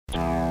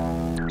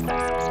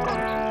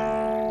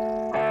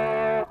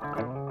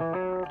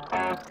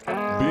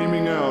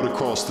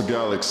across the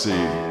galaxy.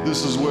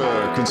 This is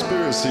where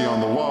conspiracy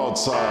on the wild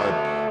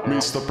side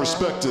meets the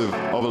perspective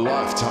of a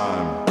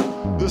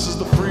lifetime. This is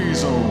the Free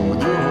Zone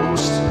with your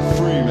host,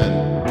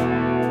 Freeman.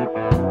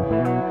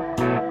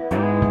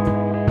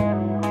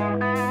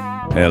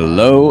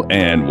 Hello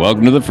and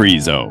welcome to the Free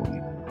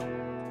Zone.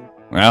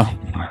 Well,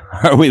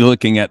 are we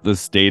looking at the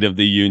State of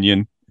the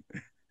Union?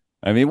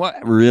 I mean, what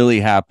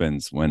really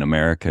happens when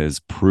America is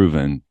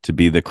proven to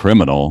be the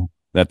criminal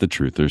that the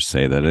truthers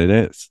say that it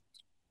is?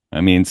 I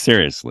mean,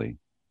 seriously,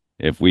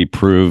 if we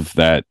prove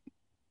that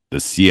the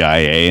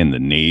CIA and the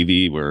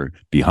Navy were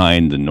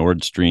behind the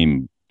Nord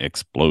Stream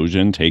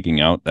explosion, taking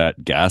out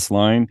that gas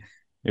line,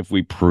 if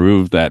we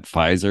prove that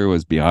Pfizer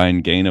was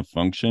behind gain of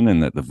function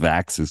and that the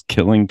vax is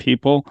killing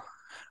people,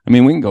 I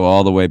mean, we can go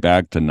all the way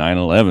back to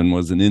 9/11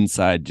 was an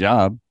inside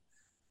job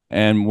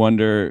and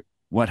wonder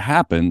what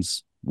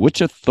happens, which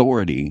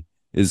authority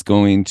is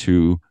going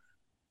to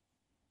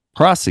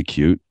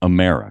prosecute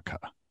America.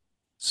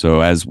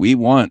 So as we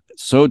want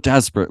so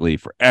desperately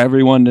for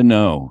everyone to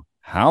know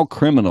how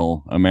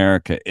criminal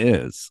America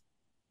is,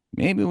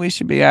 maybe we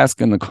should be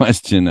asking the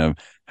question of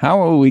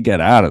how will we get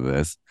out of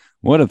this?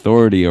 What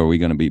authority are we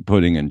going to be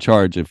putting in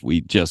charge if we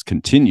just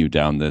continue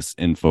down this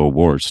info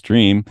war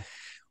stream?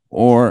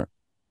 Or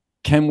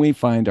can we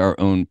find our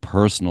own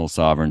personal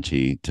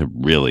sovereignty to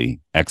really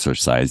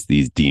exercise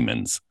these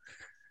demons?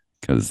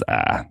 Because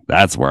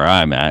that's where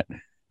I'm at.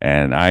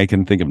 And I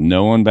can think of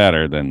no one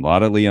better than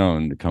Lauda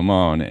to come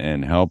on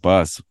and help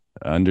us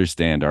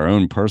understand our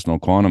own personal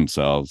quantum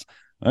selves,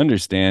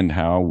 understand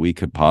how we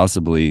could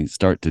possibly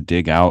start to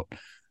dig out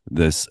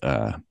this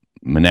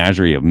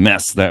menagerie of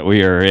mess that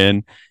we are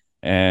in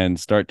and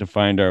start to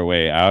find our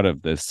way out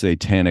of this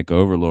satanic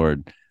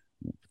overlord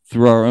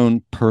through our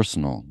own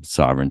personal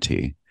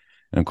sovereignty.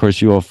 And of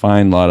course, you will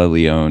find Lauda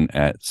Leone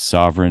at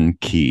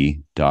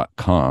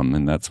sovereignkey.com,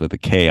 and that's with a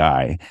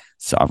K-I,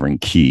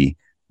 sovereignKey.com,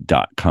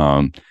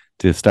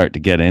 to start to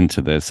get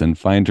into this and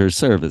find her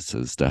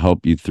services to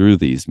help you through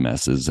these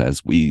messes,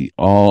 as we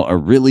all are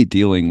really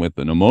dealing with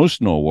an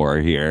emotional war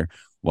here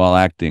while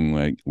acting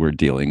like we're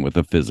dealing with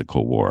a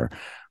physical war.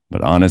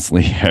 But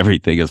honestly,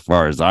 everything, as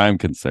far as I'm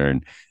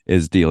concerned,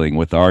 is dealing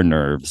with our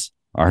nerves,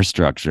 our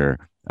structure,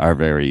 our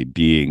very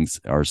beings,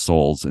 our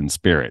souls and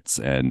spirits,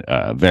 and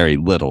very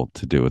little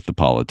to do with the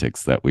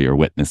politics that we are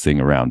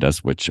witnessing around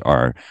us, which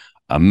are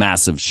a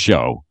massive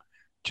show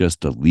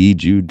just to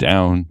lead you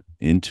down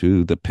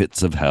into the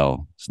pits of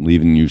hell,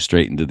 leaving you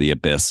straight into the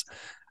abyss,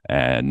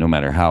 and no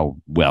matter how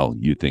well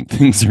you think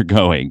things are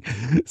going.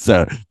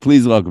 So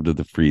please welcome to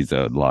the Free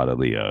Zone, Lauda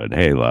Leone.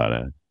 Hey,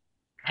 Lauda.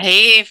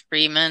 Hey,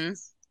 Freeman.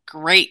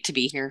 Great to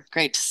be here.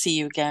 Great to see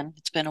you again.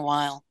 It's been a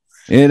while.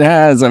 It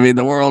has. I mean,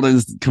 the world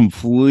has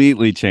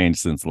completely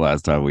changed since the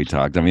last time we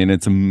talked. I mean,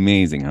 it's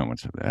amazing how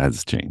much it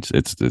has changed.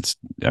 It's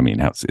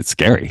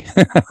scary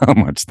how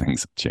much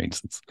things have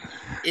changed.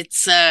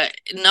 It's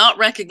not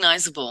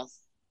recognizable,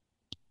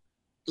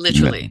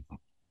 literally. No.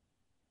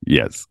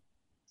 Yes.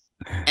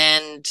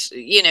 And,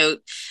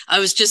 I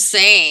was just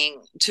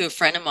saying to a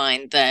friend of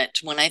mine that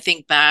when I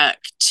think back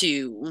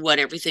to what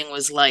everything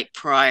was like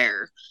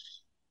prior,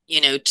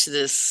 to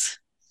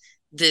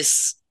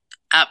this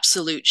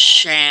absolute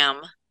sham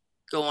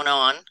going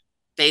on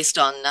based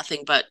on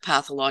nothing but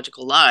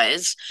pathological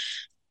lies,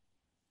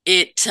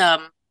 it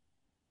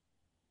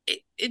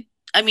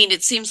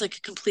seems like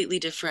a completely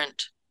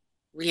different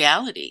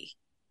reality.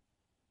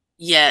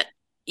 Yet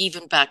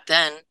even back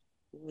then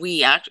we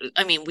had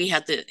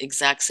the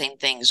exact same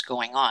things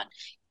going on.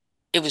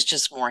 It was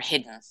just more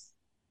hidden.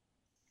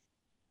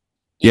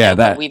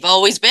 But we've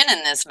always been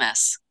in this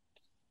mess.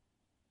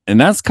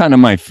 And that's kind of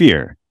my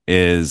fear,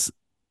 is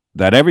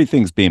that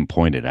everything's being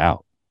pointed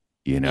out.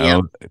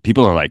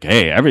 People are like,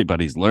 hey,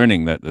 everybody's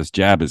learning that this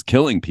jab is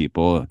killing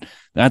people.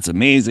 That's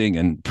amazing.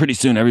 And pretty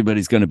soon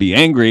everybody's going to be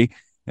angry.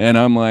 And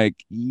I'm like,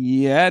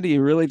 yeah, do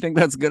you really think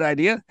that's a good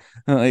idea?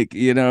 Like,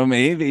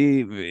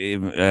 maybe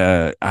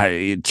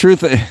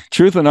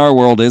truth in our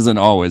world isn't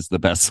always the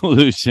best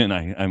solution,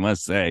 I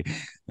must say.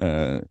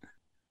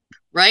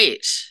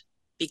 Right.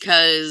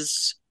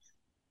 Because,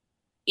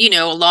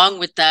 along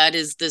with that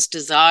is this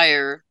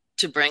desire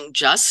to bring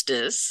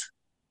justice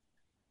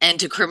and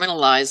to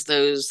criminalize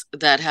those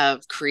that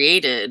have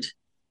created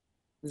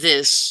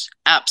this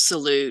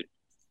absolute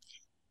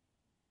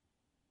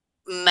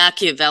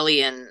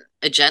Machiavellian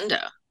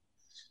agenda.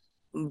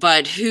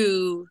 But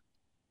who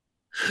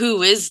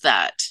is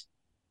that?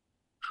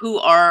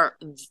 Who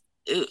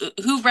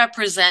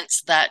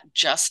represents that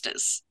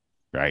justice?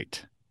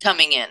 Right.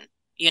 Coming in,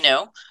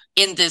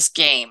 in this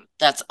game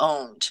that's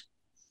owned.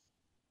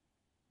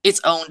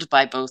 It's owned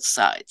by both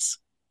sides.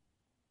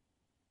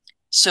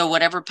 So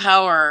whatever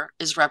power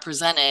is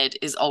represented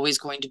is always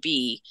going to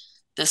be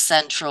the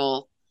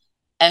central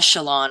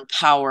echelon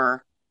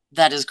power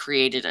that has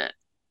created it.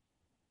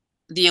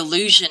 The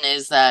illusion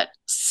is that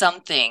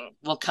something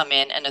will come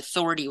in, an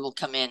authority will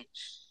come in,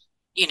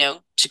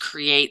 to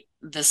create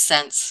the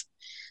sense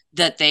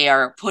that they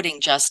are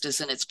putting justice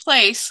in its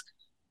place.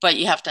 But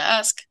you have to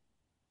ask,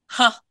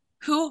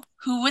 who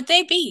would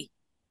they be?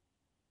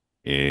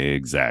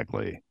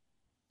 Exactly.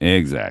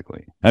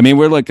 Exactly. I mean,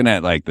 we're looking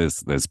at like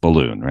this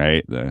balloon,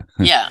 right? The,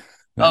 Yeah.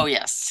 the Oh,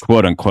 yes.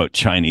 quote unquote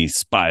Chinese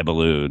spy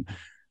balloon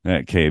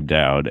that came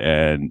down,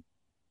 and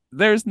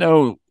there's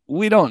no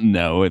we don't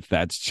know if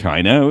that's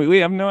China. We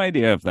have no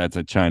idea if that's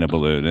a China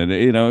balloon.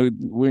 And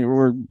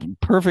we're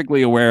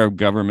perfectly aware of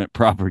government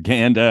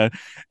propaganda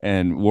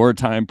and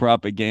wartime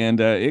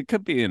propaganda. It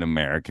could be an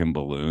American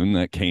balloon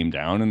that came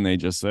down and they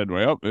just said,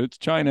 well, it's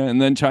China. And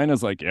then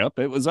China's like, yep,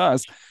 it was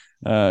us.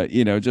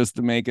 Just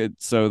to make it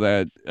so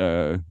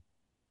that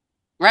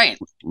Right.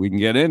 we can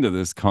get into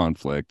this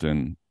conflict.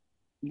 And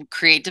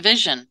Create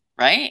division,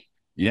 right?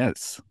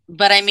 yes.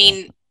 But I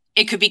mean,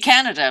 it could be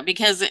Canada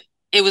because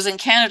it was in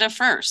Canada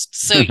first.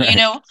 So,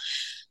 Right.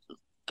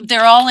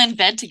 they're all in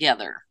bed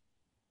together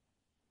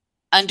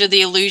under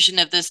the illusion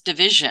of this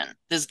division,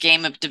 this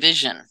game of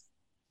division,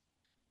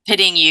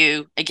 pitting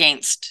you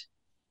against,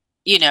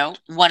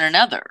 one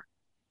another.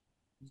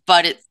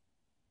 But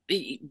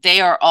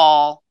they are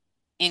all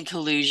in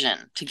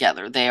collusion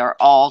together. They are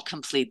all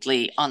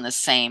completely on the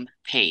same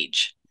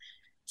page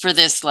for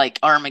this like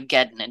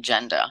Armageddon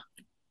agenda.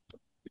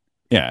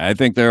 Yeah, I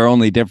think there are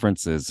only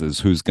differences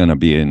is who's going to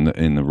be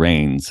in the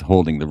reins,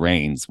 holding the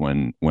reins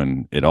when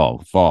it all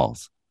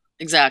falls.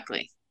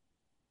 Exactly.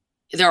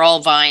 They're all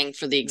vying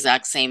for the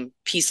exact same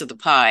piece of the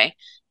pie,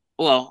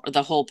 well, or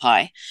the whole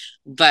pie.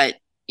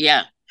 But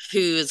yeah, who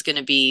is going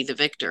to be the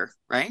victor,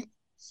 right?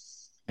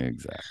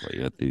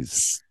 Exactly. At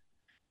these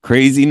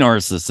crazy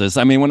narcissists.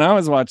 I mean, when I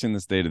was watching the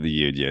State of the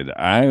Union,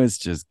 I was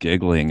just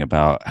giggling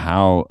about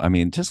how, I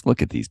mean, just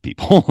look at these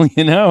people,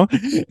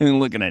 and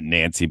looking at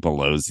Nancy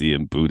Pelosi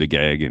and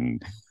Buttigieg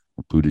and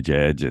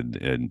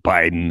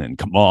Biden and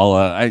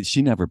Kamala.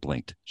 She never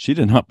blinked. She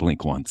did not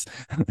blink once.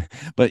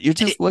 But you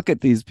just look at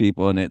these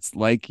people and it's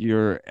like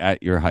you're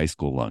at your high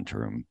school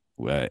lunchroom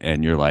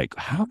and you're like,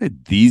 how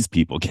did these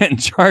people get in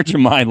charge of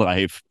my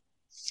life?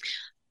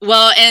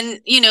 Well,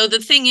 and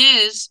the thing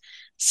is,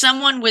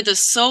 someone with a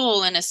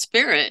soul and a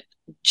spirit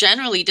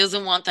generally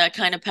doesn't want that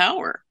kind of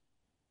power.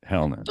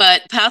 Hell no.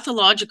 But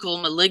pathological,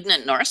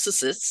 malignant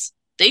narcissists,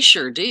 they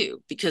sure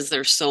do because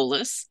they're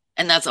soulless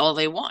and that's all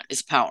they want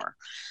is power.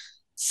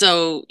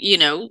 So,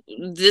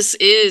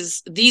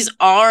 these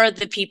are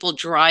the people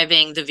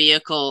driving the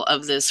vehicle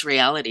of this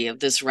reality, of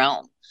this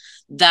realm.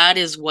 That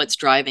is what's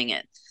driving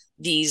it.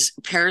 These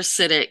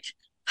parasitic,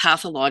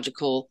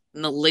 pathological,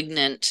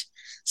 malignant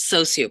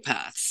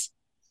sociopaths.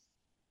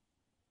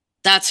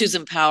 That's who's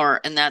in power,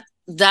 and that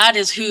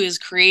is who is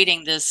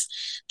creating this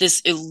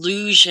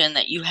illusion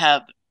that you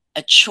have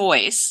a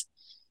choice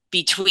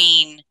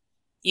between,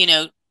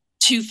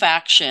 two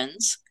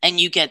factions and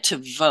you get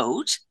to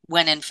vote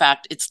when in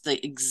fact it's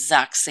the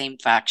exact same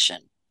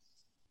faction.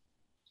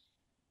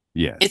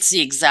 Yes. It's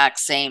the exact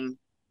same,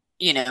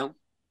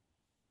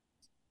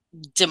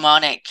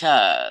 demonic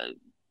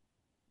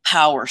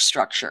power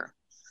structure.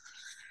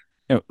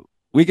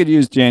 We could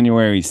use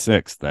January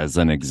 6th as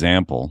an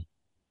example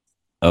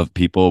of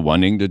people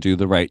wanting to do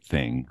the right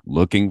thing,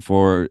 looking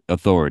for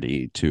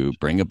authority to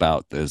bring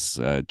about this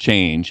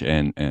change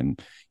and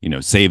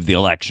save the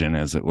election,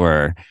 as it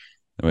were.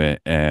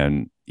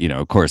 And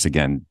of course,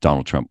 again,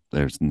 Donald Trump.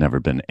 There's never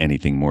been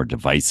anything more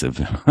divisive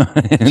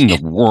in the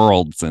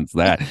world since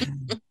that.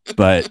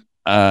 But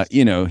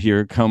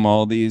here come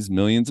all these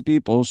millions of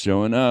people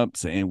showing up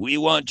saying, "We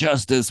want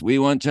justice. We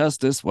want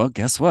justice." Well,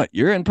 guess what?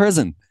 You're in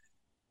prison.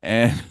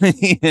 And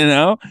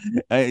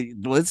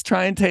let's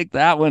try and take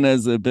that one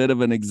as a bit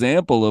of an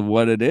example of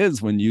what it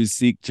is when you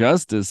seek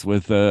justice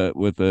with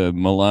a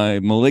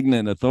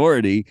malignant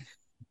authority,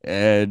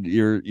 and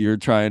you're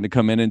trying to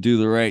come in and do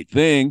the right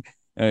thing.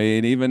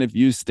 And even if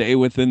you stay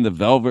within the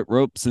velvet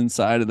ropes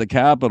inside of the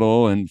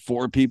Capitol, and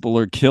 4 people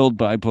are killed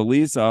by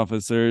police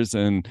officers,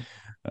 and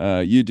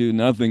you do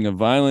nothing of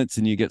violence,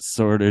 and you get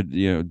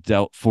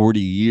dealt 40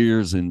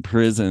 years in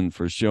prison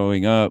for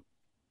showing up.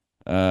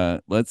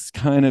 Let's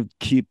kind of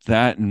keep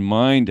that in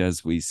mind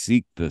as we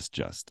seek this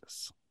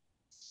justice.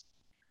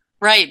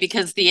 Right,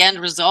 because the end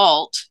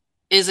result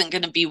isn't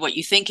going to be what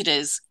you think it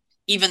is,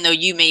 even though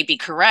you may be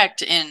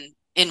correct in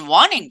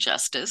wanting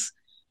justice,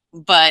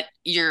 but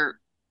you're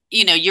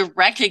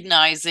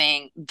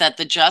recognizing that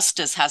the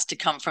justice has to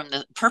come from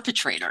the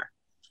perpetrator.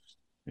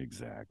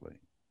 Exactly.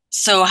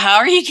 So how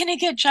are you going to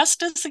get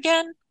justice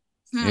again?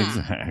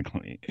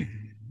 Exactly.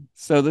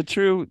 So the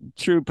true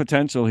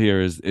potential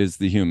here is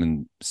the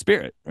human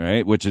spirit,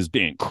 right? Which is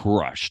being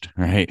crushed,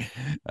 right?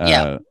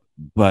 Yeah.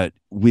 But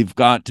we've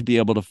got to be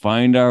able to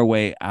find our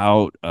way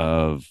out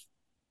of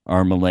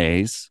our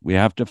malaise. We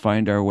have to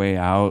find our way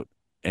out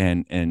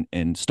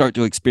and start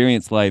to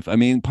experience life. I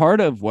mean, part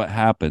of what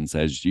happens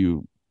as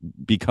you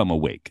become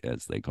awake,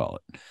 as they call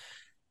it,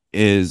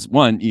 is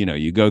one,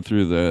 you go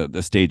through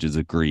the stages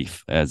of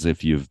grief as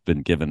if you've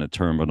been given a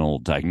terminal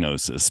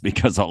diagnosis,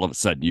 because all of a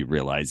sudden you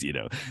realize,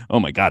 oh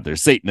my God,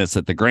 there's Satanists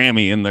at the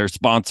Grammy and they're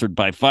sponsored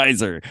by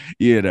Pfizer.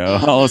 All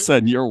of a Mm-hmm.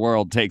 sudden your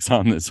world takes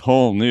on this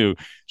whole new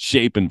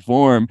shape and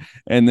form,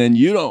 and then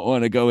you don't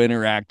want to go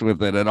interact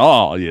with it at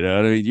all. I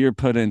mean, you're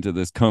put into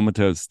this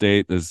comatose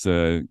state, this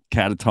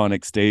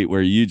catatonic state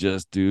where you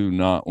just do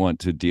not want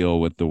to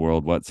deal with the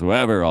world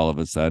whatsoever all of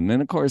a sudden.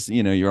 And of course,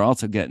 you're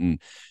also getting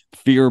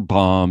fear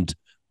bombed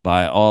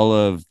by all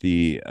of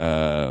the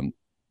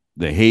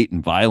hate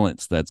and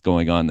violence that's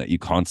going on, that you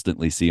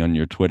constantly see on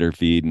your Twitter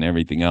feed and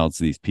everything else,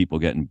 these people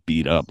getting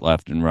beat up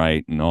left and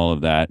right and all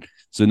of that.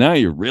 So now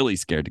you're really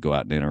scared to go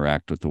out and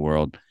interact with the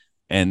world.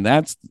 And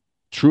that's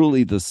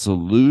truly the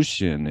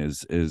solution,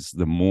 is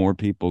the more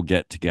people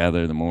get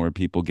together, the more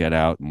people get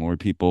out, the more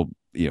people,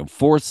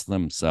 force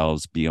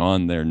themselves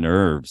beyond their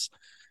nerves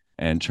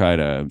and try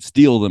to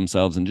steel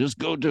themselves and just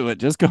go do it.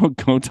 Just go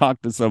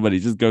talk to somebody.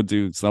 Just go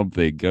do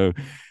something. Go,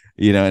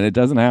 and it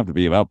doesn't have to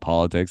be about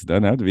politics. It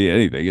doesn't have to be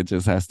anything. It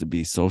just has to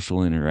be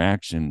social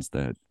interactions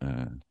that,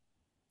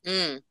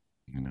 Mm.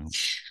 you know.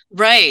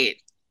 Right.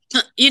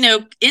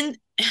 In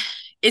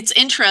it's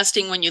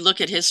interesting when you look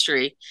at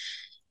history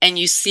and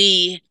you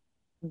see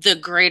the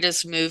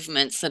greatest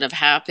movements that have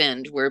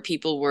happened where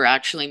people were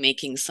actually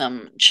making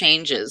some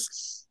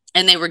changes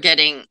and they were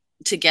getting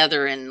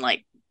together in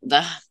like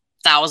the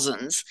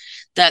thousands.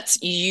 That's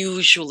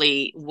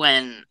usually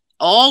when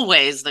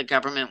always the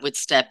government would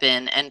step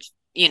in and,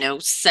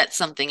 set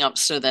something up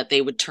so that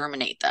they would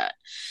terminate that.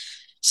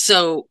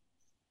 So,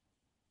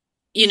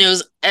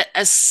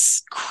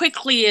 as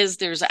quickly as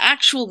there's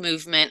actual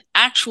movement,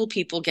 actual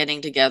people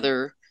getting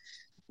together,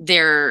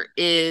 there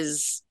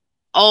is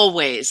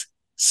always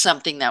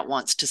something that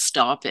wants to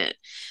stop it.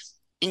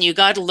 And you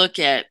got to look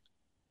at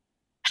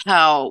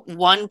how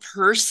one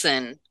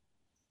person,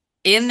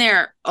 in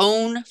their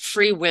own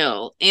free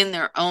will, in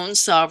their own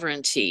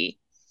sovereignty,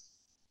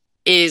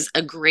 is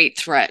a great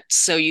threat.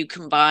 So you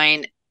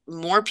combine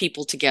more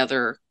people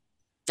together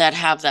that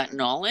have that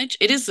knowledge,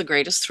 it is the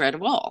greatest threat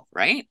of all,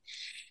 right?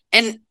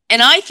 And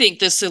I think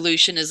the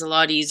solution is a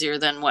lot easier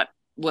than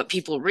what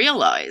people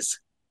realize.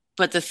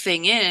 But the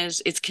thing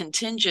is, it's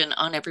contingent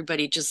on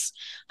everybody just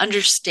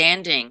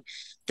understanding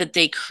that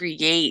they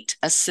create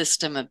a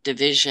system of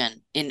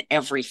division in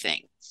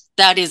everything.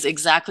 That is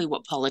exactly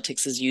what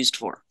politics is used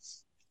for.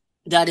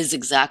 That is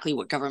exactly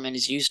what government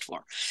is used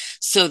for.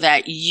 So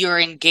that you're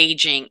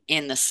engaging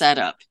in the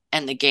setup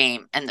and the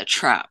game and the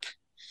trap.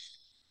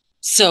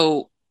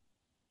 So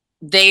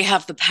they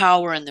have the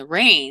power and the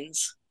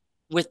reins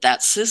with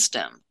that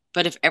system.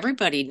 But if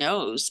everybody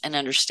knows and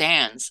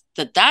understands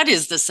that that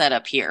is the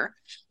setup here,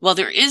 well,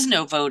 there is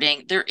no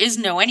voting, there is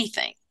no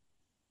anything.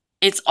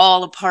 It's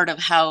all a part of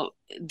how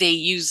they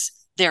use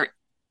their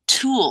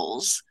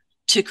tools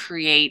to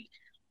create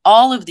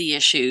all of the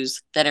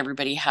issues that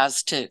everybody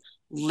has to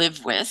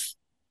live with.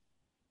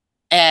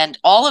 And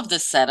all of the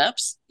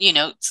setups,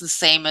 it's the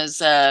same as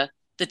the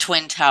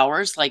Twin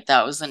Towers. Like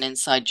that was an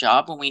inside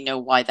job, and we know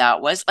why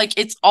that was. Like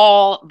it's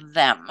all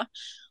them.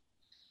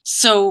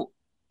 So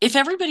if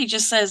everybody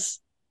just says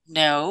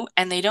no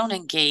and they don't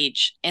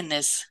engage in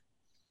this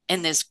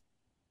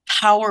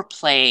power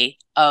play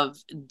of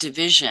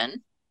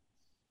division,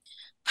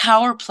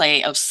 power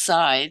play of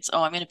sides,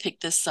 oh, I'm going to pick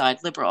this side,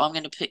 liberal, I'm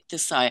going to pick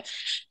this side.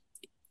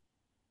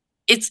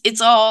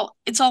 It's all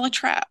a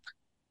trap.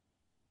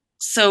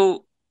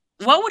 So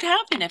what would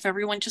happen if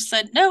everyone just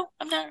said, "No,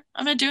 I'm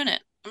not doing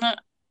it. I'm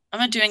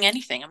not doing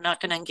anything. I'm not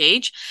going to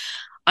engage.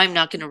 I'm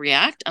not going to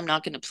react. I'm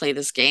not going to play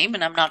this game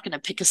and I'm not going to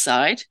pick a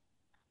side."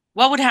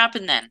 What would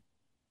happen then?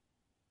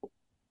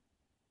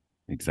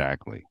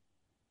 Exactly.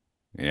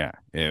 Yeah.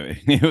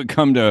 It would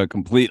come to a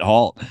complete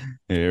halt.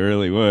 It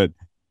really would.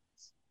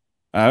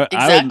 I, I would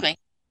Exactly.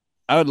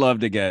 I would love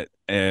to get,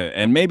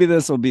 and maybe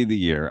this will be the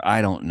year.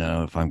 I don't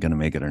know if I'm going to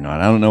make it or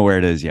not. I don't know where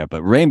it is yet,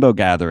 but rainbow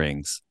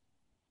gatherings.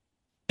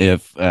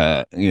 If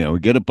we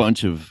get a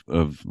bunch of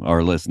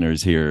our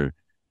listeners here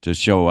to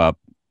show up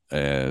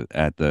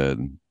at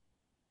the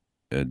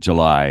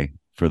July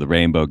for the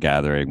rainbow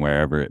gathering,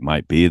 wherever it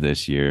might be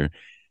this year,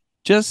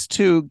 just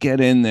to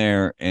get in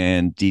there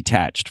and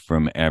detached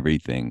from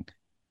everything,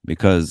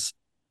 because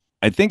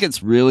I think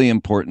it's really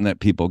important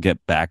that people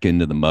get back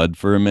into the mud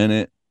for a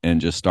minute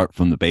and just start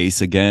from the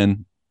base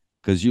again,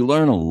 because you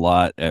learn a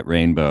lot at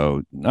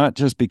Rainbow, not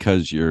just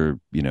because you're,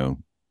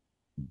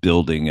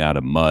 building out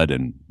of mud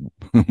and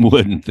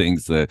wood and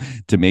things to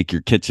make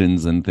your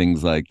kitchens and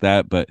things like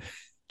that, but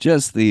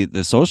just the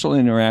social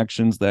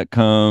interactions that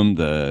come,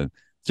 the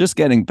just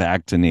getting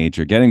back to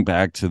nature, getting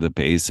back to the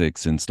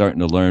basics and starting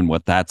to learn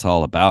what that's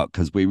all about,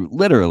 because we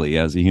literally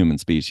as a human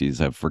species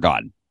have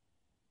forgotten.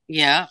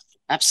 Yeah,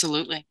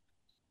 absolutely.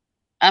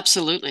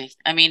 Absolutely.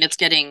 I mean, it's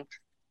getting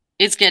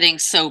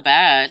so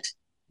bad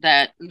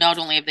that not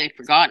only have they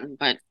forgotten,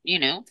 but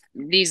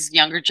these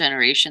younger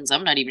generations,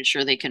 I'm not even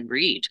sure they can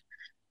read.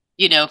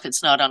 If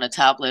it's not on a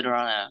tablet or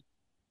on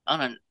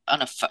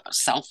a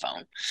cell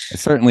phone. I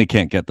certainly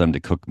can't get them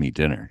to cook me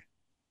dinner.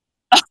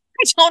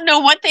 don't know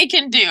what they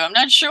can do. I'm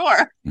not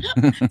sure,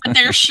 but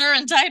they're sure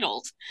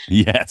entitled.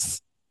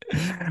 Yes.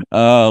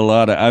 A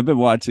lot of I've been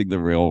watching The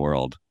Real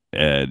World,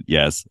 and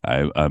yes,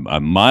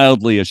 I'm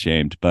mildly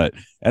ashamed, but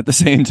at the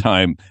same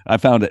time, I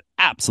found it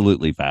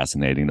absolutely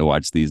fascinating to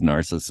watch these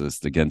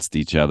narcissists against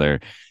each other,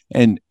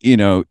 and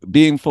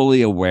being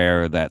fully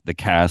aware that the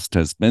cast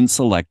has been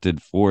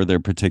selected for their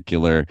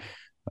particular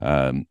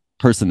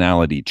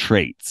personality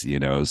traits.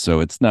 So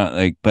it's not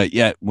like, but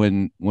yet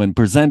when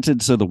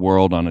presented to the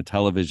world on a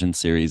television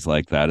series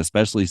like that,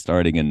 especially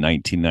starting in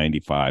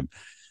 1995.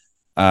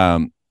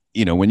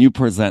 When you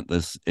present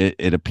this,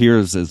 it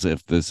appears as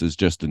if this is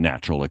just a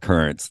natural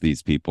occurrence.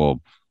 These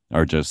people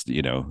are just,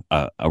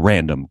 a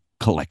random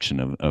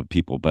collection of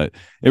people, but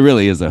it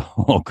really is a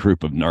whole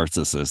group of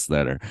narcissists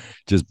that are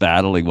just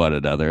battling one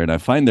another. And I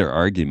find their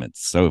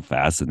arguments so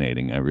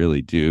fascinating. I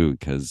really do,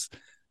 because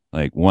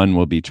like one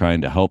will be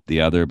trying to help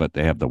the other, but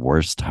they have the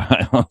worst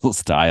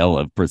style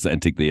of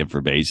presenting the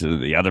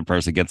information. The other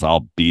person gets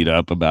all beat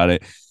up about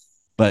it.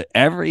 But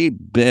every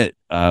bit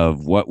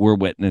of what we're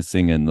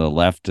witnessing in the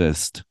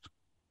leftist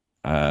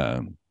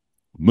uh,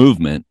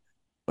 movement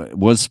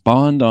was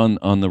spawned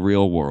on The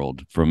Real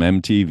World from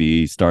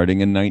MTV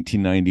starting in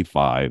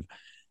 1995.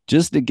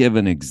 Just to give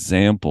an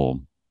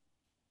example,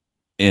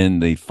 in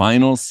the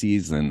final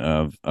season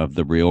of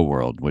The Real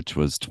World, which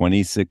was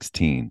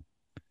 2016,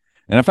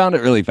 and I found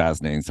it really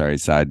fascinating. Sorry,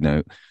 side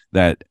note,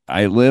 that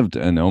I lived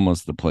in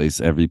almost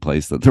every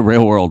place that The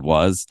Real World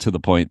was, to the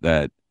point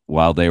that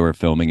while they were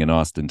filming in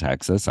Austin,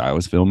 Texas, I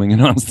was filming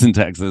in Austin,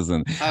 Texas,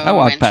 and I Oh,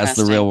 walked past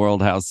the Real interesting.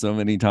 World house so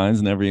many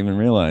times, never even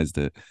realized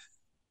it.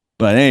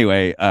 But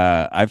anyway,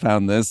 I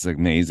found this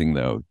amazing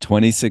though.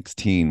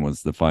 2016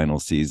 was the final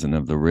season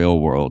of The Real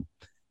World.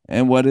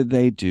 And what did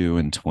they do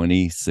in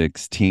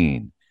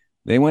 2016?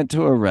 They went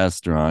to a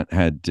restaurant,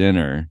 had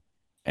dinner,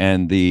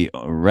 and the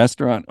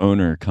restaurant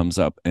owner comes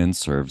up and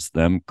serves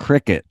them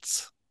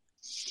crickets.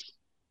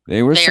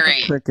 They were served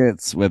Very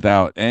crickets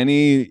without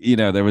any,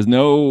 there was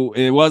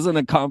it wasn't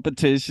a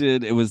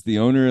competition. It was the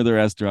owner of the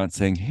restaurant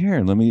saying,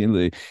 Here, let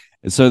me.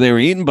 So they were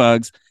eating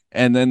bugs,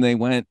 and then they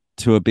went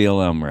to a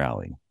BLM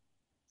rally.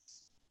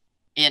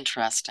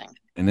 interesting.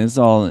 And it's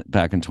all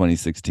back in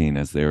 2016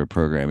 as they were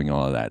programming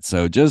all of that.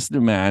 So just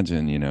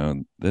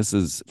imagine, this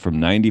is from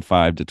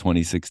 95 to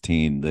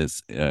 2016,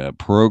 this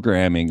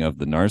programming of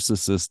the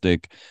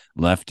narcissistic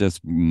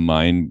leftist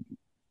mind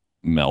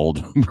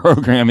meld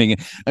programming.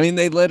 I mean,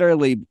 they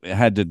literally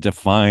had to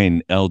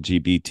define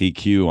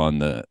LGBTQ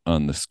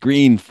on the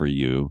screen for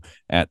you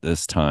at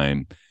this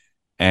time.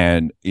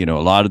 And a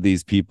lot of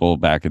these people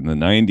back in the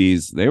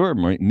 90s, they were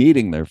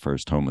meeting their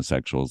first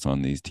homosexuals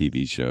on these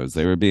TV shows.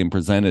 They were being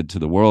presented to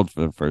the world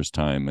for the first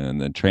time,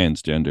 and the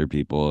transgender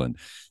people, and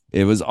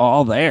it was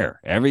all there.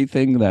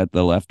 Everything that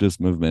the leftist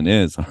movement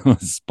is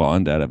was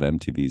spawned out of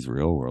MTV's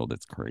Real World.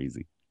 It's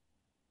crazy.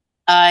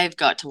 I've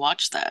got to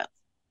watch that.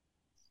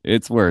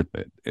 It's worth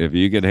it if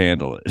you could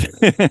handle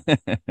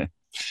it.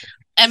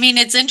 I mean,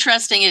 it's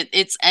interesting.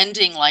 It's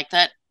ending like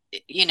that.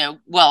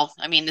 Well,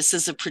 I mean, this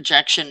is a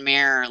projection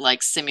mirror,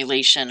 like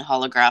simulation,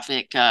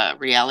 holographic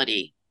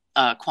reality,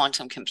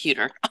 quantum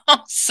computer.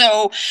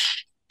 So,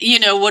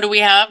 what do we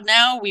have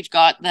now? We've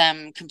got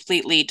them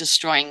completely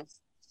destroying,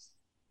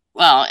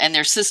 well, and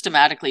they're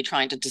systematically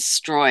trying to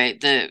destroy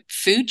the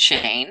food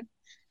chain,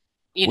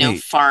 Wait,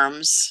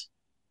 farms.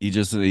 you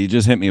just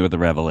hit me with a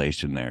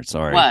revelation there.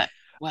 Sorry. What?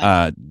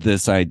 What?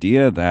 This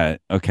idea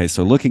that, okay,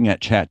 so looking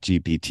at Chat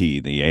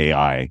GPT, the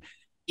AI,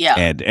 Yeah.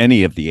 and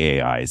any of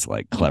the AIs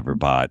like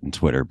Cleverbot and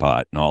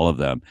Twitterbot and all of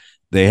them,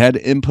 they had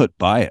input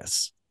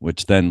bias,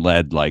 which then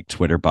led like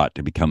Twitterbot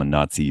to become a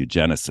Nazi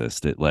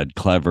eugenicist. It led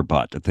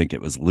Cleverbot to think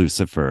it was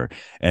Lucifer.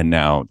 And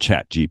now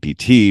Chat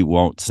GPT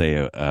won't say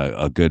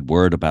a good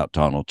word about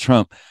Donald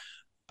Trump.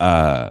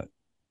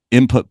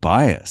 Input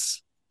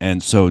bias.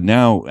 And so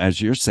now, as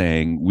you're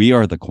saying, we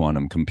are the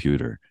quantum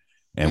computer,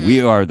 and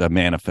we are the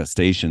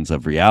manifestations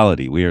of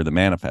reality. We are the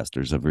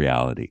manifestors of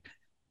reality.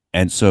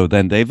 And so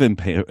then they've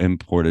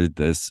imported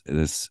this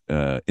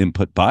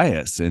input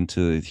bias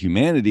into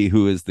humanity,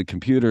 who is the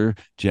computer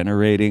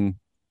generating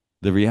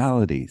the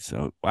reality.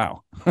 So,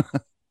 wow.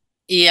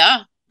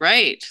 Yeah,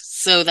 right.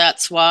 So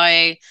that's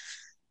why,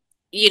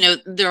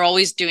 they're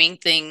always doing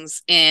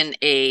things in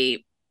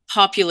a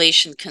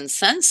population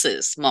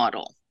consensus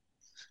model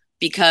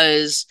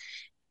because,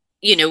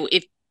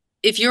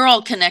 if you're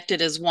all connected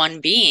as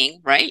one being,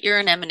 right? You're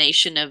an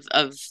emanation of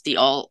the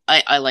all.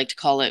 I like to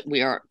call it,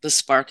 we are the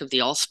spark of the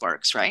all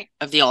sparks, right?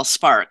 Of the all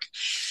spark.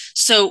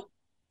 So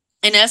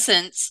in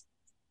essence,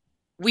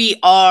 we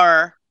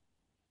are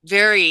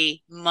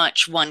very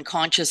much one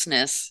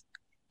consciousness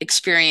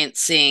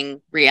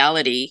experiencing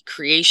reality,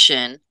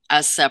 creation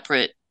as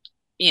separate,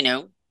 you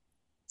know,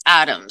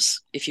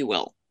 atoms, if you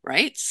will,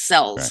 right? Okay.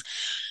 Cells.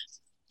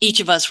 Each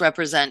of us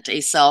represent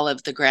a cell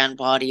of the grand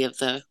body of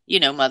the,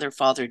 mother,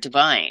 father,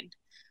 divine.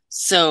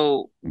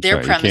 So I'm their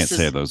sorry, you can't premise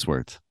say is those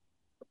words.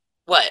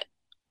 what?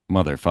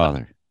 Mother,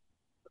 father.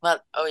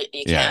 Well, oh,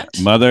 you Yeah.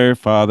 can't? Mother,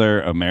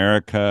 father,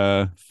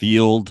 America,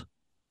 field.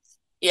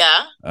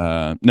 Yeah.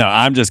 No,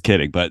 I'm just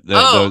kidding. But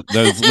Oh,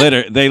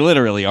 they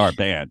literally are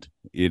banned.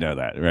 You know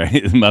that,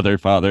 right? Mother,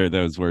 father,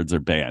 those words are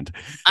banned.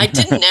 I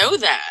didn't know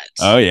that.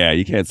 Oh yeah,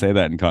 you can't say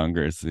that in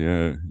Congress.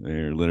 Yeah,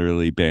 they're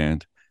literally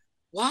banned.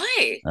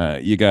 Why?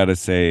 You got to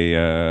say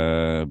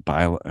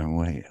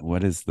wait,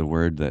 what is the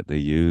word that they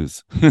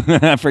use?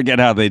 I forget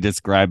how they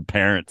describe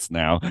parents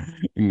now.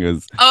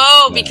 Because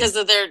Oh, because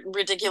of their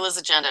ridiculous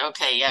agenda.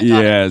 Okay, yeah,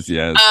 got it. yes,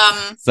 yes.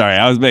 Um, Sorry,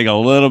 I was making a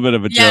little bit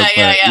of a yeah, joke,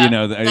 yeah, but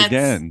yeah. That's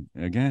again,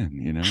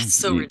 that's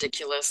so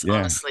ridiculous, yeah,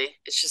 honestly.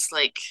 It's just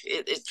like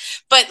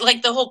but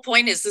like the whole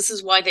point is this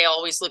is why they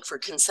always look for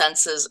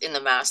consensus in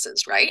the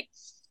masses, right?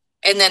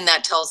 And then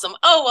that tells them,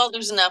 oh, well,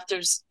 there's enough.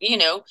 There's,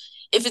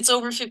 if it's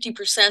over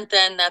 50%,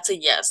 then that's a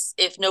yes.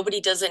 If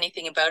nobody does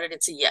anything about it,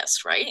 it's a yes,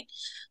 right?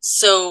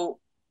 So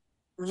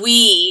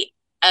we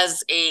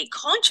as a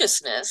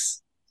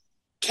consciousness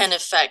can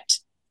affect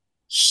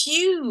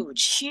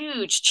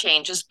huge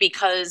changes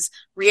because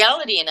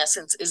reality in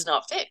essence is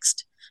not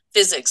fixed.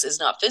 Physics is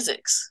not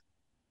physics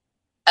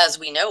as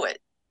we know it.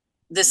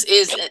 This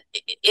is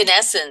in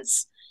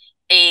essence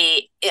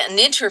an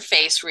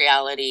interface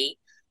reality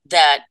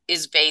that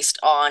is based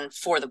on,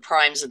 for the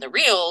primes and the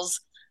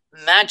reals,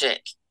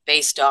 magic,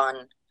 based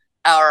on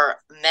our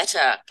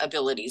meta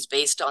abilities,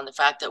 based on the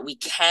fact that we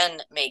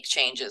can make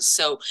changes.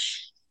 So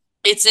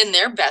it's in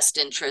their best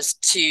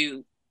interest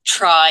to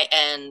try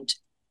and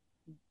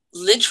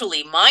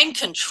literally mind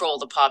control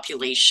the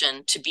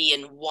population to be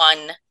in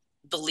one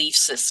belief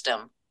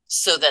system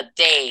so that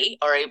they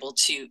are able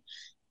to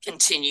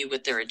continue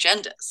with their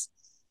agendas.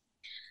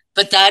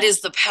 But that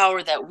is the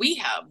power that we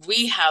have.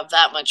 We have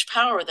that much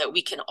power that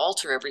we can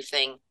alter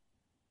everything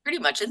pretty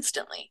much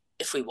instantly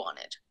if we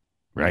wanted.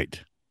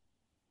 right.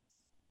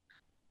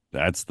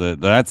 That's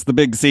the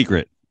big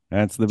secret.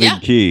 That's the Yeah.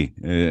 big key.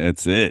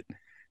 It's it,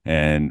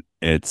 and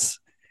it's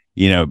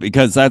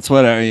because that's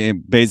what I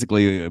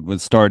basically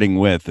was starting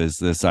with is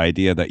this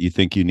idea that you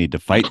think you need to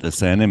fight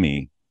this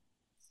enemy,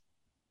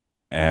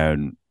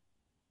 and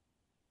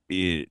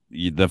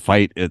the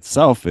fight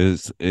itself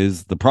is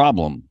the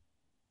problem.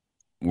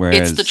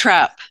 It's the Whereas,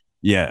 trap.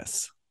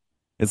 yes,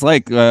 it's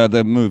like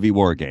the movie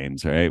War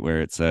Games, right?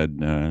 Where it said,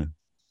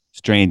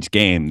 "Strange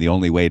game. The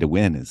only way to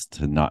win is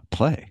to not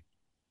play."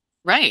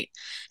 Right.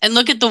 And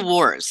look at the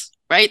wars,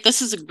 right?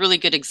 This is a really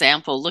good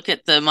example. Look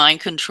at the mind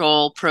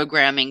control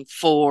programming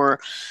for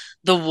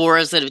the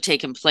wars that have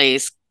taken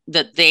place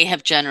that they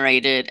have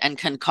generated and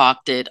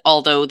concocted,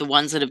 although the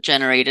ones that have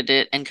generated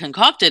it and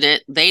concocted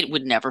it, they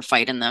would never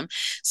fight in them.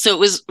 So it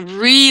was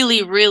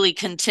really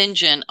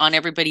contingent on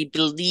everybody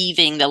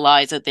believing the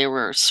lies that they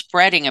were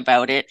spreading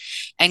about it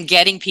and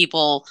getting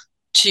people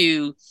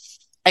to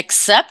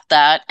accept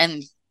that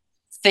and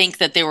think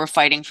that they were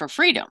fighting for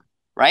freedom,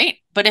 right?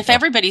 But if Yep.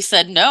 everybody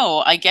said,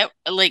 no, I get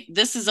like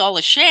this is all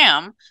a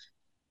sham,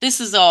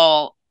 this is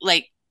all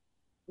like,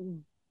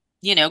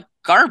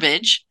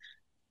 garbage,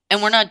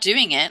 and we're not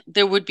doing it,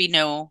 there would be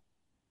no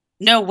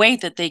way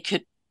that they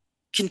could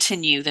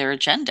continue their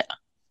agenda.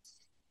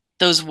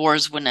 Those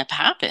wars wouldn't have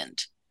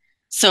happened.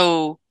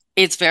 So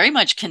it's very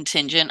much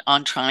contingent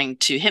on trying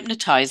to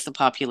hypnotize the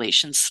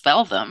population,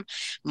 spell them,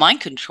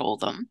 mind control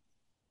them,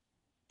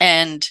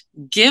 and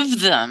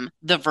give them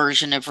the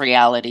version of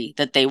reality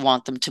that they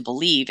want them to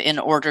believe in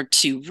order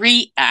to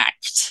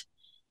react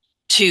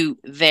to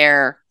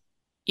their,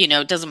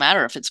 it doesn't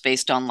matter if it's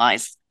based on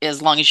lies.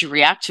 As long as you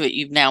react to it,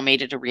 you've now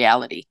made it a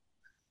reality.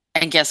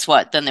 And guess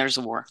what? Then there's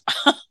a war.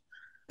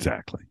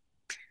 Exactly.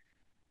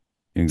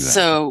 Exactly.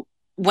 So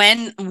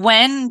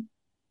when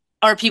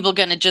are people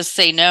going to just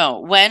say no?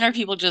 When are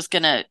people just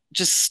going to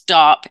just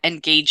stop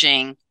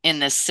engaging in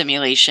this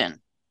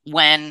simulation?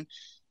 When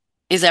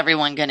is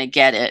everyone going to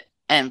get it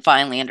and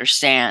finally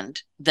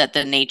understand that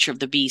the nature of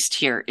the beast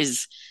here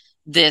is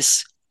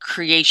this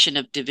creation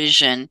of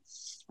division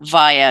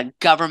via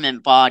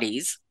government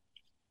bodies,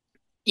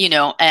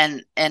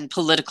 and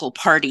political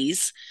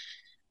parties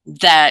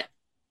that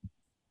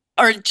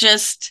are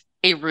just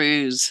a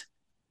ruse.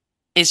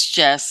 It's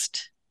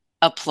just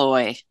a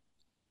ploy,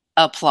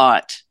 a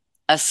plot,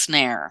 a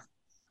snare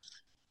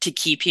to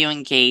keep you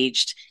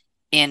engaged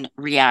in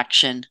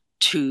reaction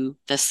to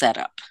the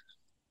setup.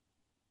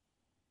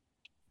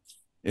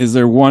 Is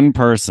there one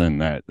person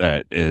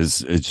that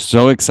is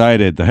so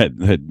excited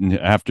that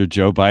after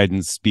Joe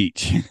Biden's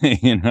speech,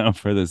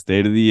 for the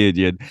State of the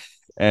Union,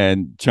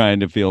 and trying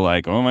to feel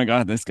like, oh my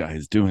God, this guy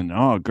is doing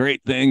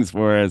great things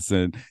for us,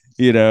 and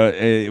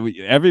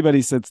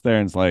everybody sits there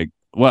and is like,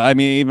 well, I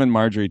mean, even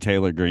Marjorie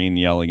Taylor Greene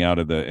yelling out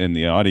in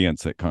the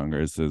audience at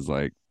Congress is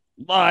like,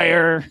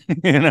 liar,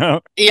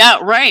 Yeah,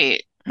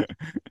 right.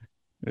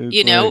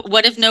 It's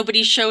What if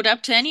nobody showed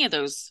up to any of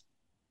those?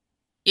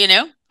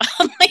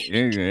 Like,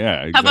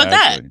 yeah, how about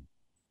that? exactly.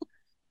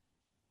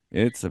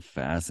 It's a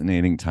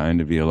fascinating time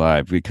to be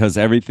alive because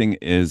everything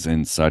is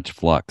in such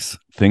flux.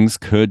 Things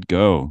could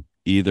go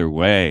either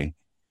way,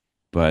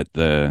 but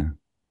the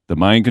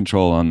mind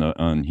control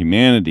on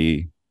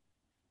humanity,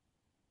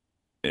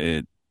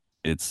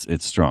 it's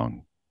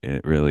strong.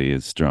 It really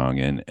is strong,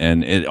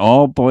 and it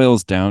all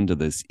boils down to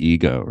this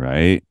ego,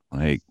 right?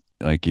 Like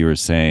like you were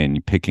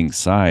saying, picking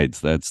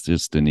sides, that's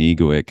just an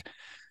egoic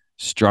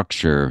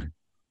structure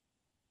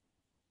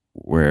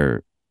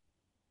where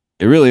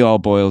it really all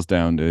boils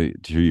down to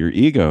your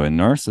ego and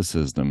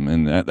narcissism.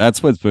 And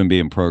that's what's been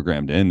being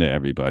programmed into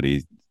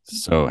everybody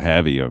so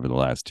heavy over the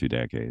last 2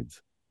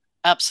 decades.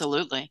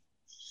 Absolutely.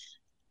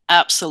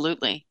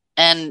 Absolutely.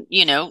 And,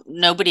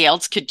 nobody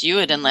else could do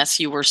it unless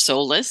you were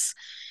soulless,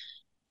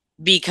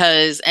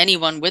 because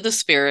anyone with a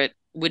spirit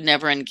would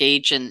never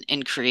engage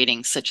in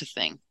creating such a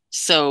thing.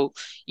 So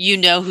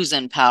who's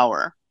in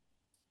power.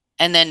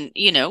 And then,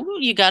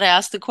 you got to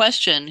ask the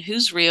question,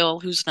 who's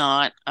real, who's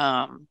not?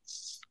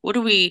 What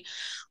do we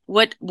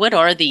what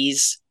are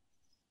these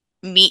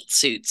meat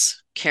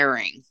suits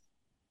carrying?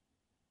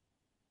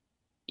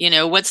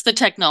 What's the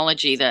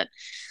technology that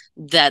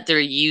they're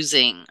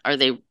using? Are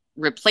they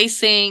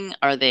replacing?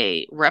 Are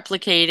they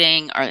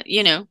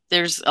replicating?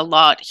 There's a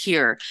lot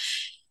here.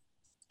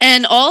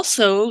 And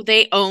also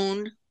they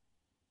own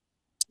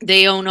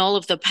all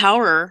of the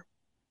power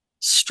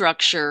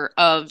structure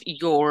of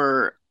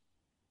your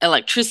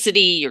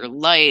electricity, your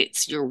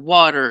lights, your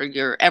water,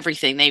 your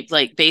everything. They've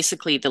like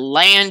basically the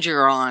land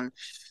you're on.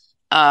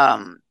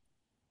 Um,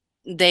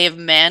 they have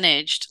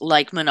managed,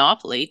 like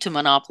Monopoly, to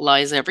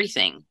monopolize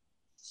everything.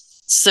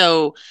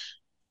 So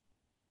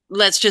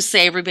let's just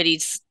say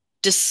everybody's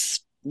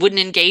just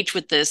wouldn't engage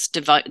with this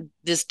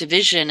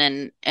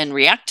division and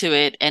react to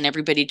it, and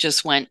everybody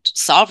just went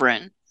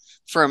sovereign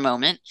for a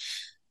moment.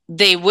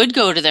 They would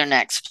go to their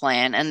next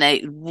plan, and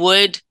they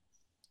would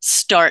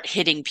start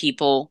hitting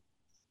people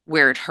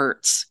where it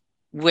hurts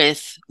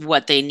with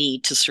what they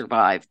need to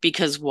survive.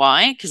 Because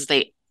why? Because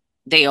they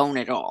own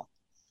it all.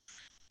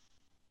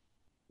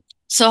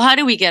 So how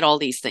do we get all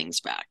these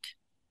things back?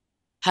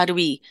 How do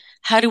we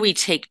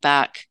take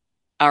back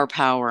our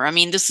power? I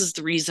mean, this is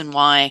the reason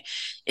why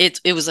it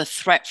was a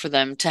threat for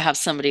them to have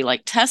somebody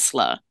like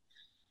Tesla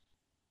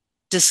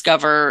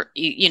discover,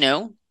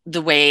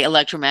 the way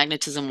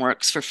electromagnetism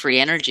works for free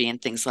energy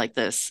and things like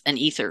this, and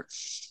ether,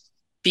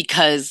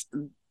 because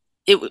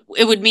it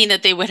would mean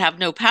that they would have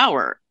no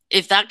power.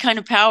 If that kind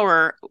of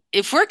power,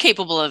 if we're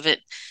capable of it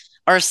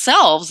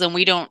ourselves and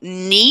we don't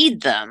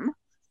need them,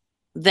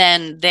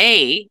 then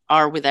they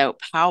are without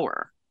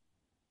power.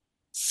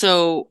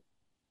 So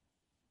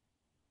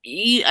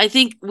I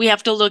think we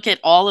have to look at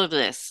all of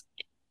this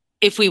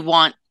if we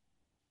want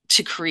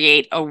to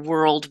create a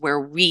world where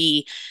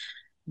we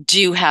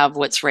do have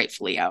what's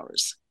rightfully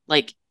ours.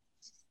 Like,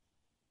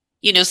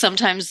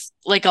 sometimes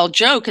like I'll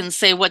joke and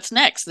say, what's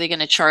next? Are they going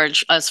to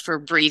charge us for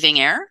breathing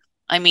air?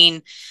 I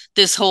mean,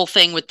 this whole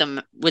thing with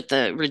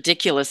the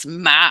ridiculous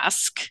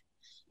mask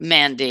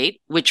mandate,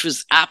 which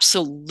was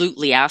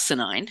absolutely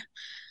asinine,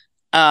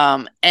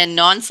 and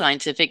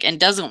non-scientific and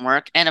doesn't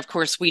work. And of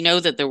course, we know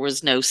that there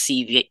was no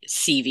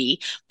CV,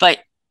 but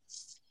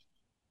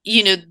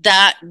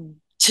that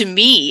to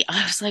me,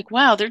 I was like,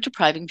 wow, they're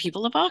depriving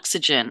people of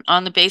oxygen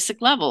on the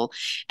basic level.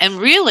 And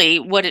really,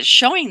 what it's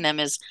showing them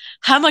is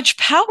how much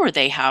power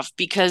they have,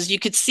 because you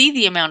could see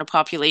the amount of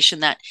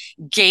population that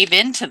gave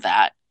into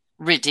that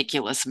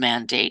ridiculous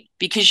mandate,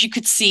 because you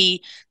could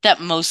see that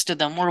most of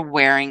them were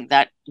wearing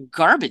that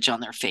garbage on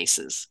their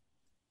faces.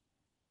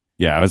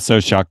 Yeah, I was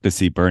so shocked to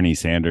see Bernie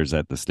Sanders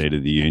at the State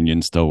of the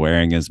Union still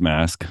wearing his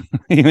mask.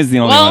 He was the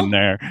only one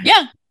there.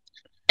 Yeah.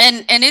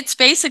 And it's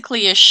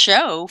basically a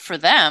show for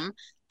them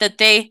that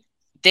they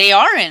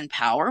are in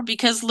power,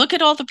 because look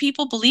at all the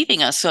people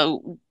believing us.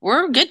 So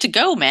we're good to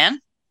go, man.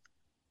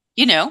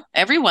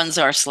 Everyone's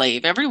our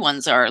slave.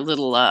 Everyone's our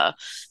little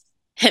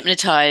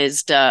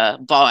hypnotized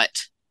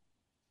bot.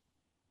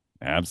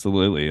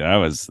 Absolutely. That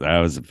was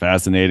a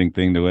fascinating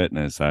thing to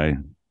witness.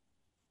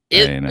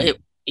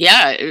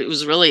 Yeah, it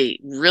was really,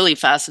 really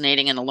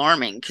fascinating and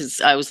alarming,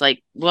 because I was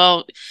like,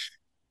 well,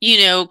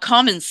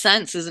 common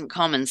sense isn't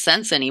common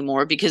sense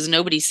anymore, because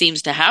nobody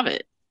seems to have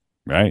it.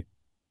 Right.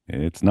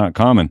 It's not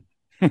common.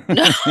 No,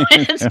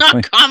 it's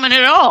not common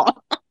at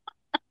all.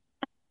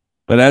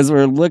 But as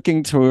we're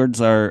looking towards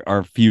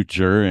our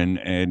future,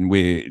 and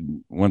we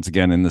once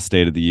again in the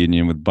State of the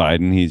Union with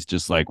Biden, he's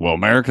just like, well,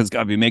 America's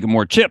got to be making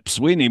more chips.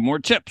 We need more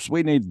chips.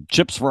 We need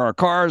chips for our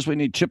cars. We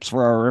need chips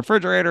for our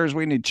refrigerators.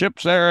 We need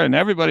chips there. And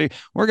everybody,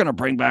 we're going to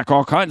bring back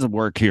all kinds of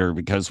work here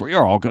because we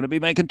are all going to be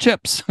making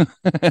chips.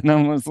 And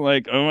I was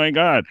like, oh my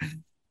God.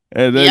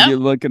 And then you're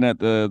looking at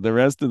the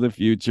rest of the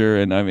future.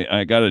 And I mean,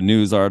 I got a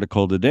news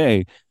article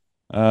today.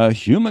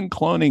 Human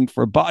cloning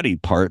for body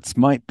parts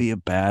might be a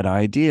bad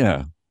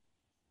idea.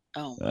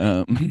 Oh,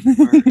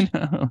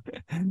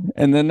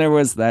 and then there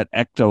was that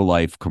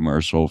Ectolife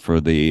commercial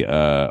for the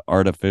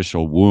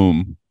artificial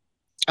womb.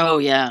 Oh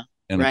yeah.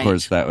 And of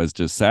course that was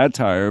just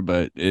satire,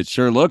 but it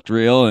sure looked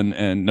real,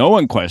 and no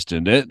one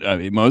questioned it. I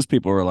mean, most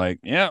people were like,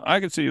 yeah,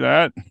 I can see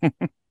that.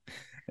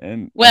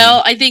 And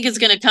I think it's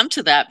going to come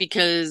to that,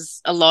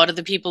 because a lot of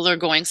the people are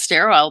going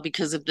sterile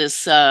because of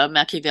this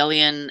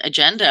Machiavellian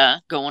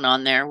agenda going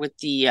on there with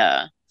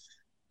the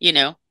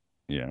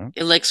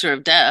elixir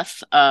of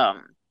death.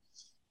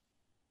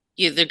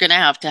 They're going to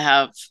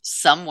have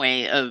some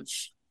way of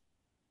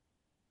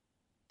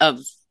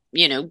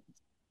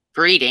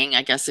breeding,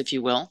 I guess, if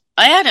you will.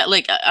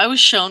 I was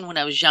shown when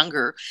I was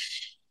younger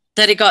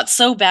that it got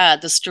so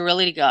bad, the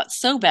sterility got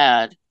so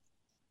bad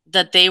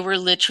that they were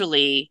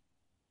literally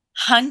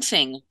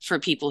hunting for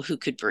people who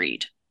could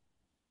breed.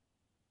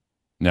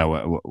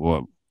 Now,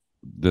 what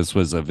this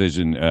was a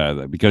vision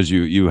because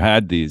you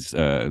had these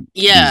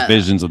Yeah,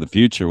 visions of the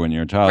future when you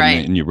were a child,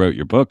 right, and you wrote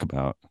your book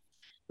about.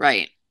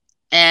 right.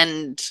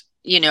 And,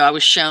 I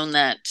was shown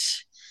that,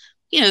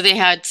 they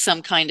had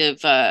some kind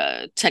of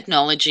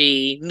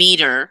technology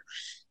meter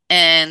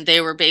and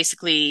they were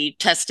basically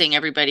testing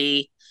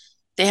everybody.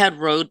 They had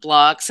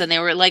roadblocks and they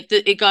were like,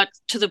 it got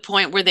to the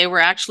point where they were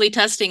actually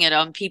testing it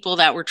on people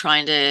that were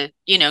trying to,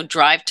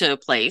 drive to a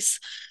place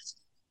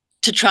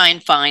to try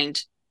and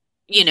find,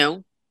 you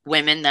know,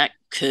 women that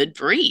could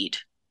breed.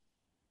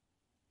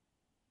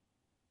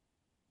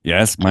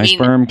 Yes, I my mean,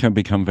 sperm can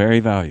become very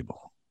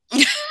valuable.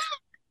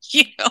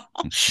 you know,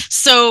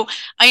 so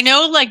I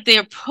know like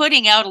they're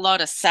putting out a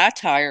lot of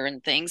satire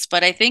and things,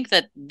 but I think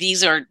that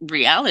these are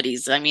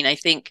realities. I mean, I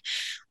think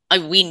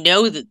we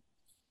know that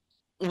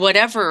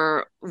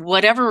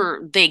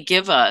whatever they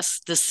give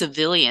us, the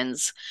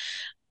civilians,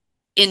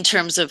 in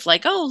terms of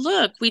like, oh,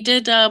 look, we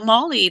did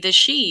Molly the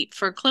sheep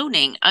for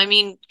cloning. I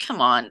mean, come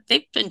on,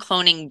 they've been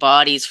cloning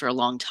bodies for a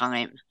long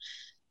time.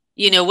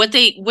 What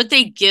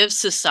they give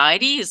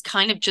society is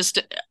kind of just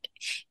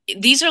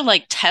these are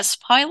like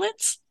test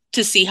pilots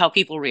to see how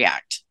people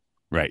react.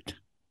 Right.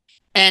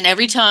 And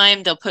every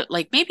time they'll put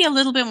like maybe a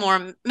little bit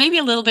more, maybe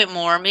a little bit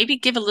more, maybe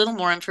give a little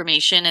more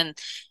information and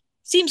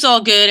seems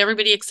all good.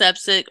 Everybody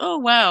accepts it. Oh,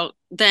 wow.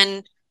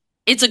 Then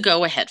it's a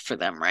go ahead for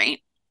them,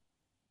 right?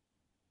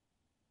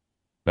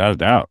 Without a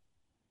doubt.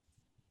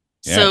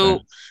 Yeah. So,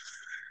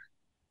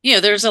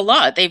 there's a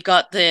lot. They've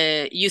got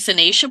the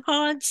euthanasia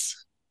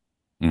pods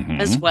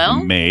as The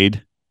well.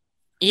 maid,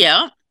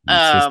 Yeah.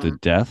 assisted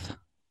death.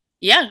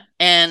 Yeah.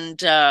 And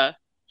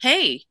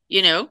hey,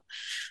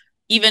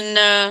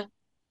 even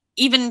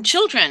even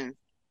children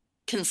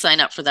can sign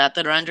up for that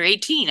are under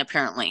 18,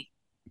 apparently.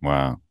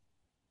 Wow.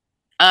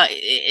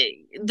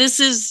 This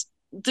is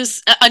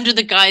this under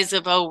the guise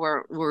of,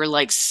 oh, we're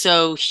like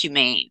so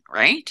humane,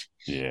 right?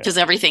 Yeah. Because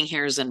everything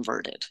here is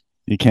inverted.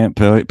 You can't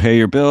pay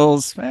your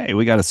bills. Hey,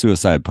 we got a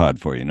suicide pod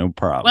for you. No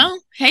problem.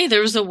 Well, hey,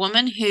 there was a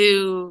woman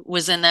who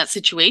was in that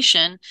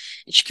situation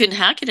and she couldn't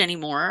hack it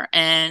anymore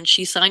and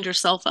she signed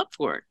herself up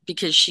for it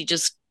because she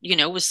just,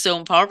 was so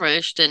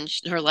impoverished and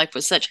her life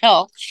was such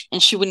hell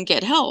and she wouldn't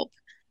get help.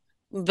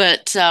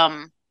 But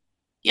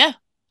yeah.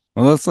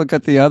 Well, let's look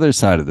at the other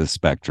side of the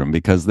spectrum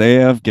because they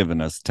have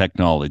given us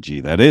technology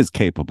that is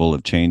capable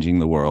of changing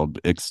the world.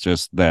 It's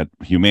just that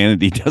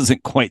humanity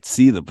doesn't quite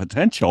see the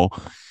potential.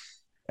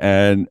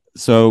 And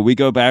so we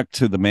go back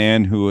to the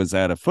man who was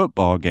at a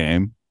football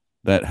game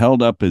that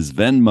held up his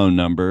Venmo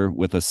number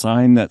with a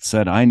sign that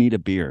said, I need a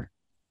beer.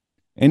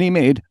 And he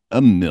made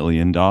 $1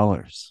 million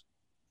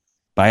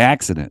by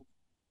accident.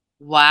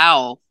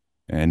 Wow.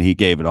 And he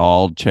gave it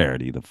all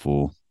charity, the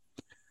fool.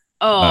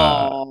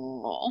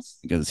 Oh.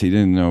 Because he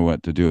didn't know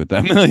what to do with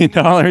that $1 million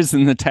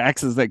and the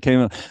taxes that came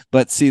up.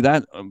 But see,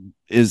 that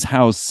is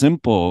how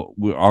simple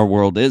our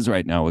world is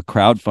right now with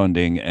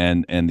crowdfunding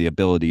and the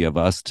ability of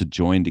us to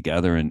join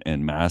together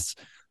and mass,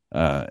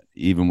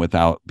 even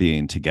without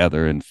being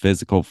together in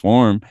physical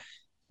form.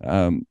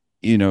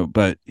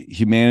 But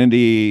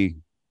humanity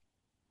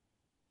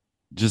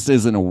just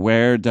isn't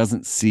aware,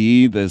 doesn't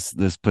see this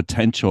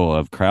potential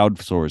of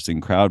crowdsourcing,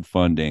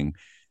 crowdfunding,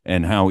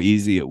 and how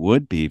easy it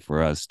would be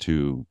for us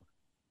to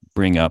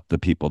bring up the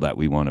people that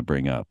we want to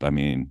bring up. I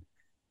mean,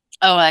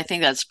 oh, I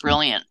think that's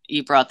brilliant.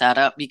 You brought that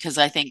up because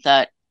I think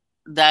that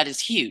is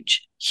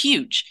huge,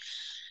 huge.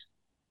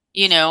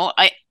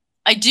 I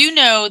do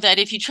know that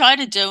if you try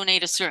to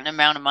donate a certain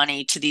amount of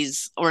money to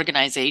these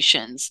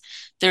organizations,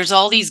 there's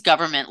all these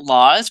government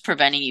laws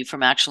preventing you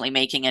from actually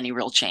making any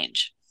real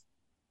change.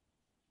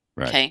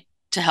 right. Okay,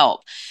 to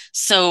help.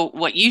 So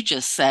what you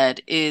just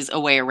said is a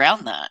way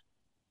around that,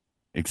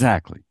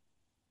 Exactly.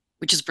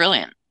 which is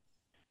brilliant.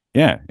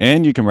 Yeah,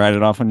 and you can write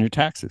it off on your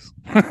taxes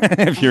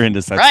if you're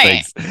into such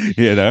Right. things,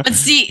 But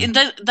see,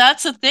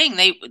 that's the thing.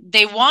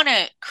 They want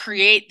to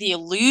create the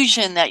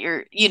illusion that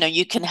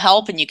you can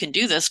help and you can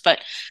do this, but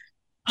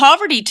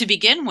poverty to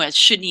begin with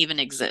shouldn't even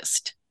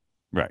exist.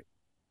 Right.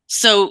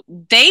 So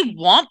they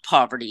want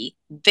poverty.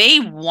 They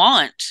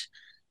want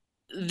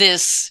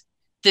this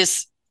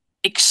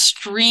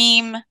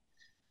extreme,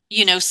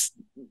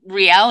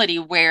 reality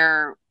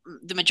where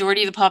the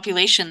majority of the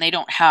population, they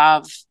don't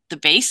have the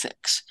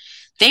basics.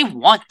 They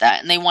want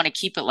that and they want to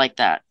keep it like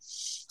that.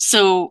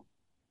 So,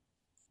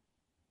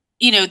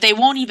 they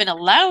won't even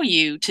allow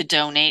you to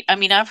donate. I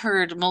mean, I've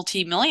heard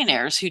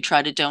multimillionaires who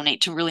try to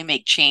donate to really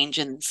make change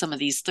in some of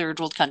these third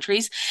world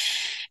countries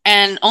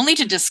and only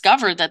to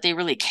discover that they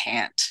really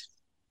can't.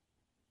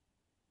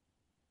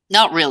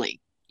 Not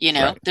really.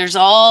 Right. There's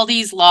all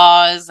these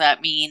laws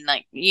that mean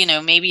like,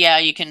 maybe yeah,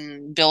 you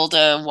can build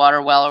a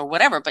water well or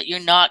whatever, but you're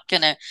not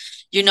gonna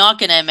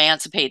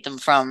emancipate them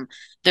from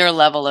their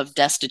level of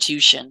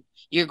destitution.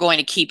 You're going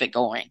to keep it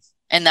going.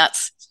 And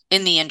that's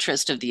in the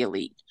interest of the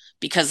elite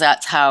because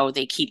that's how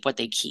they keep what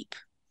they keep.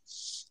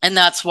 And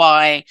that's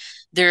why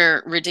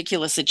their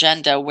ridiculous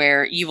agenda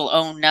where you will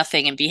own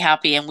nothing and be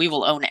happy and we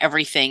will own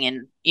everything,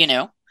 and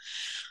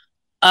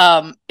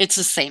it's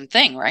the same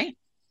thing, right?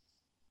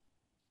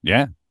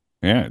 Yeah.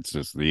 Yeah. It's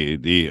just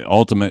the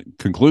ultimate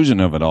conclusion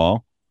of it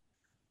all.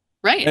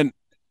 Right. And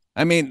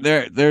I mean,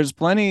 there's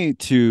plenty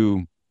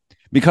to,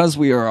 because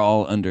we are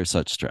all under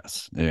such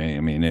stress. I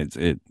mean,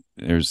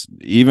 there's,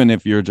 even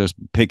if you're just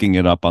picking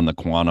it up on the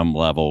quantum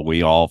level,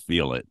 we all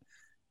feel it.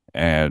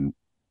 And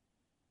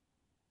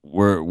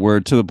we're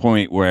to the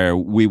point where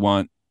we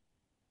want,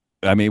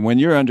 I mean, when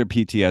you're under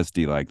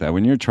PTSD like that,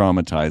 when you're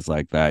traumatized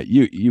like that,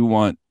 you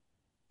want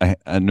a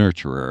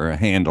nurturer, a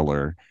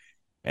handler.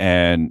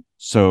 And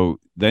so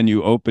then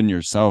you open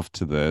yourself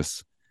to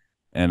this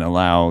and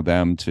allow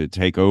them to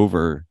take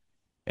over,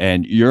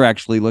 and you're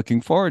actually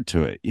looking forward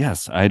to it.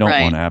 Yes, I don't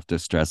Right. want to have to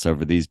stress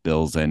over these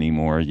bills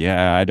anymore.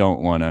 Yeah, I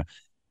don't want to.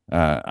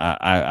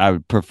 I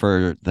would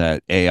prefer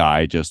that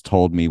AI just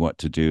told me what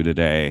to do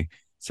today,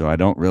 so I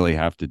don't really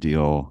have to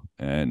deal.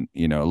 And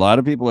a lot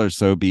of people are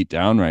so beat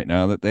down right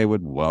now that they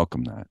would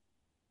welcome that.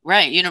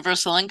 Right.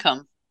 Universal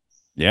income.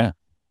 Yeah.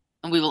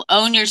 And we will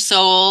own your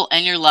soul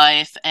and your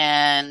life,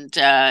 and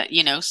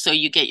so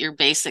you get your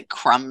basic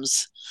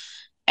crumbs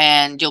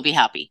and you'll be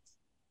happy.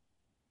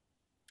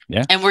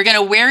 Yeah. And we're going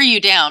to wear you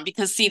down,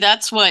 because see,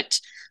 that's what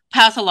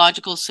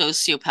pathological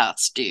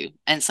sociopaths do,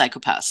 and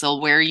psychopaths.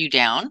 They'll wear you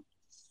down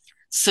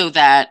so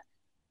that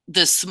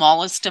the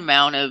smallest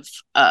amount of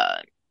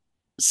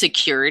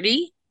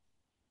security,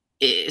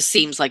 it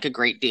seems like a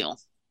great deal.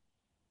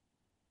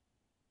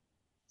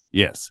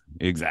 Yes,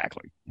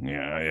 exactly.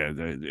 Yeah,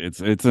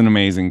 it's an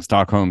amazing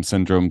Stockholm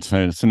syndrome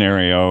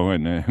scenario,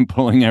 and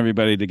pulling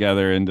everybody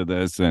together into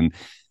this. And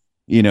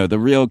the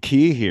real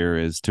key here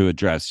is to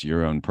address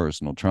your own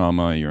personal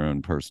trauma, your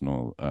own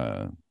personal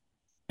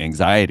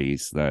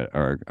anxieties that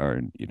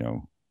are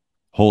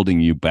holding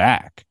you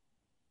back.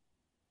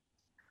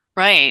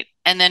 Right.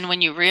 And then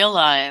when you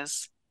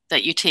realize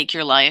that you take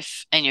your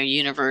life and your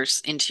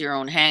universe into your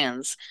own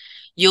hands,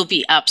 you'll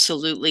be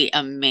absolutely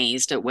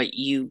amazed at what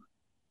you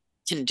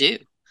can do.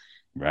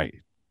 Right.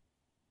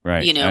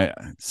 Right. You know,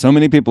 So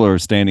many people are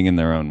standing in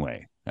their own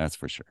way. That's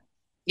for sure.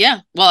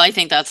 yeah. Well, I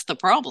think that's the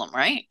problem,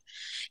 right?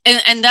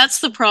 And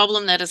that's the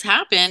problem that has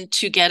happened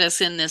to get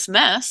us in this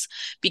mess,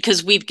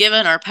 because we've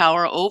given our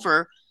power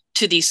over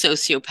to these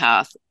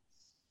sociopath,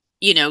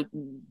 you know,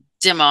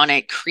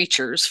 demonic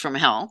creatures from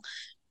hell.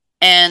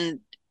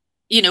 And,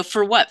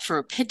 for what? For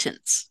a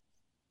pittance.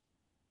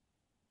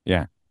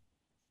 Yeah.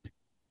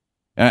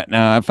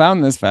 Now, I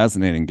found this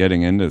fascinating,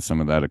 getting into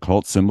some of that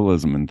occult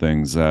symbolism and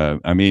things.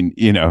 I mean,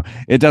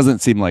 it doesn't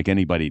seem like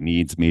anybody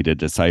needs me to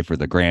decipher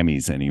the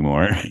Grammys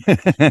anymore.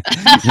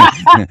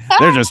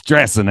 They're just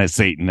dressing as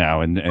Satan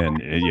now,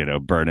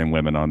 and burning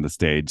women on the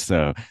stage.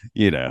 So,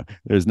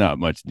 there's not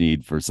much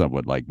need for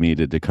someone like me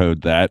to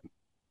decode that,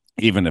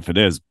 even if it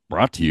is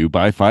brought to you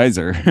by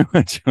Pfizer,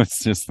 which was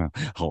just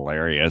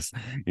hilarious.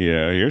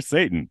 Here's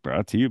Satan,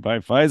 brought to you by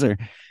Pfizer.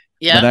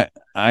 Yeah. But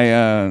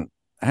I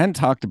hadn't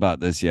talked about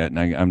this yet, and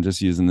I'm just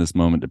using this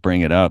moment to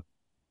bring it up.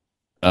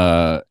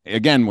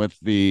 Again, with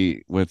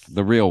the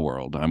real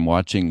world, I'm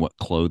watching what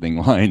clothing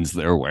lines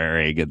they're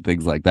wearing and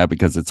things like that,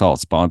 because it's all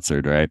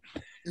sponsored, right?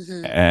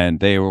 Mm-hmm. And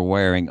they were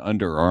wearing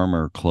Under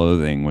Armour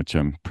clothing, which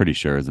I'm pretty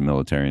sure is a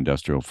military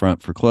industrial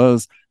front for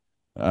clothes.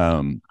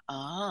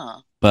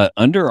 But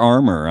Under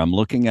Armour, I'm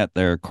looking at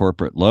their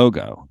corporate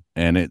logo,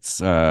 and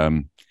it's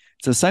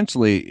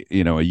essentially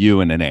a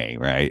U and an A,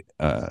 right?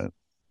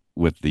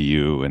 With the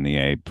U and the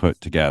A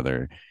put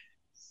together,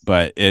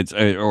 but it's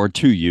or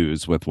two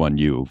U's with one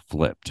U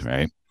flipped,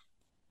 right?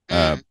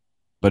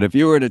 But if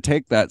you were to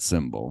take that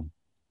symbol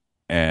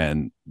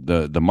and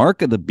the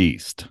mark of the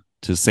beast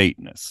to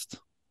Satanists,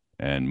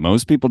 and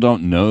most people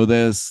don't know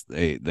this,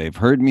 they've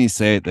heard me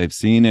say it, they've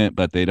seen it,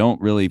 but they don't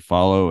really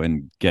follow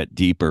and get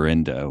deeper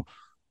into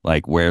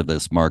like where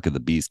this mark of the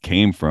beast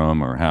came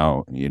from, or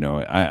how,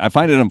 I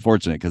find it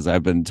unfortunate, because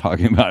I've been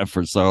talking about it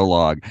for so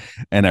long,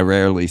 and I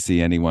rarely see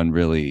anyone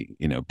really,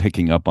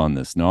 picking up on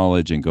this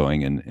knowledge and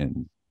going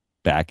and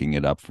backing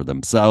it up for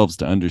themselves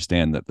to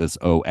understand that this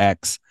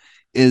OX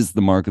is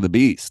the mark of the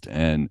beast.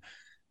 And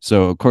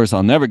so, of course,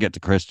 I'll never get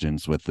to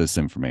Christians with this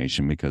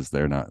information, because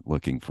they're not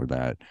looking for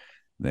that.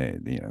 They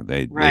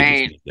just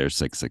need their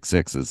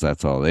 666s.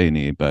 That's all they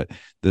need. But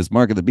this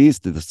mark of the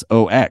beast is this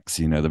OX,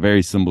 the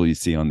very symbol you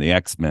see on the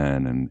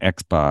X-Men and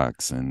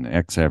Xbox and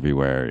X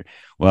everywhere.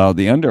 Well,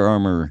 the Under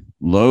Armour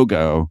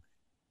logo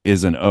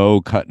is an O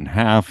cut in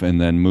half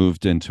and then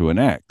moved into an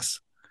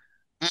X.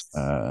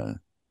 Of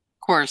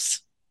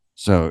course.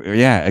 So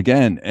yeah,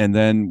 again, and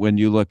then when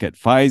you look at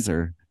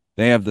Pfizer,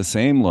 they have the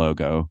same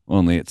logo,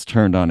 only it's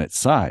turned on its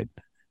side.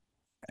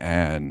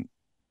 And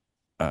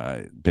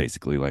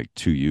basically like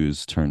two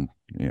U's turned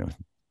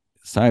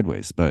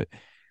sideways. But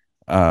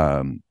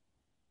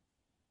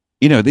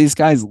these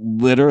guys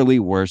literally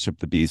worship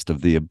the beast of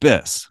the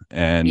abyss,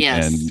 and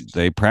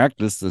they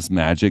practice this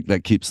magic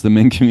that keeps them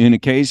in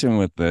communication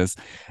with this.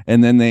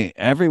 And then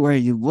everywhere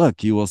you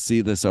look, you will see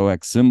this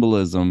OX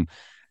symbolism,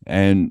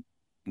 and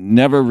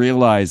never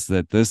realize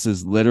that this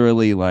is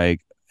literally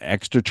like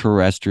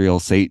extraterrestrial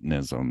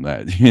Satanism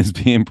that is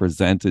being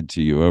presented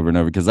to you over and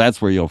over, because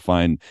that's where you'll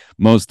find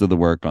most of the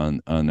work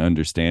on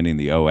understanding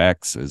the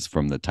OX is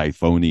from the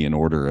Typhonian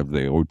order of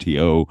the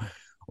OTO,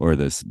 or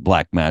this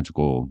black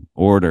magical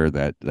order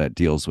that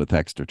deals with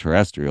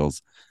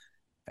extraterrestrials,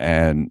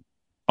 and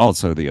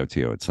also the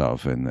OTO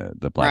itself and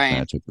the black Right.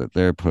 magic that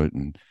they're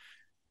putting.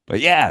 But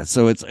yeah,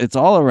 so it's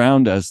all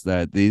around us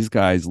that these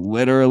guys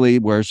literally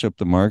worship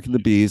the mark of the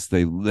beast.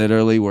 They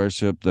literally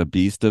worship the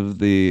beast of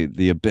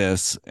the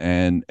abyss,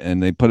 and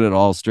they put it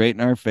all straight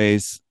in our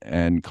face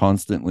and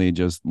constantly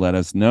just let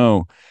us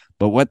know.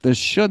 But what this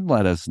should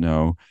let us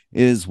know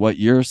is what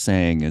you're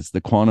saying is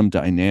the quantum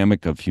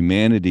dynamic of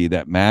humanity,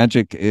 that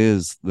magic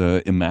is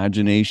the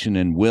imagination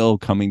and will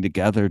coming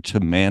together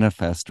to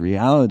manifest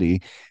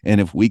reality.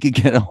 And if we could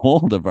get a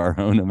hold of our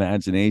own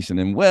imagination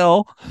and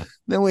will,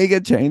 then we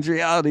could change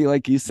reality,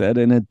 like you said,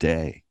 in a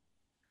day.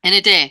 In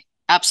a day.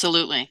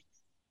 Absolutely.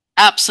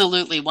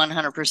 Absolutely.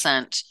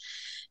 100%.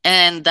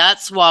 And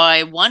that's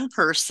why one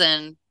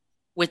person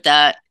with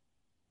that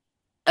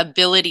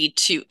ability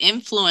to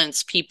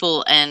influence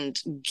people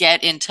and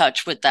get in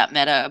touch with that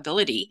meta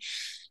ability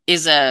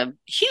is a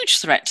huge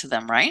threat to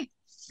them, right?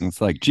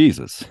 It's like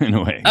Jesus in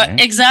a way, right?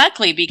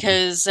 Exactly,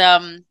 because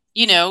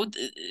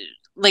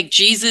like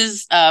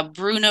Jesus,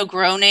 Bruno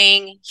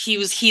groaning, he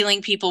was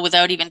healing people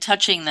without even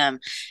touching them,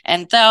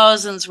 and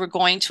thousands were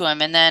going to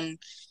him. And then,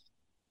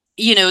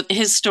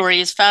 his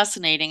story is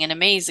fascinating and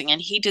amazing, and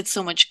he did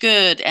so much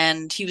good,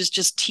 and he was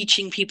just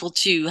teaching people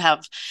to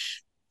have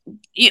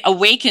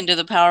awaken to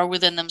the power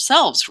within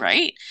themselves,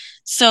 right?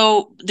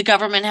 So the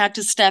government had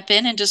to step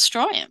in and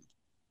destroy him.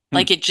 Hmm.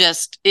 Like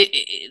this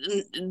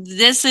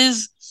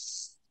is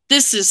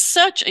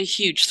such a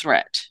huge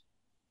threat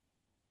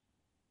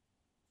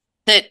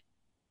that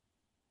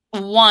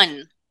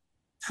one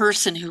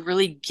person who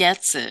really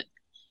gets it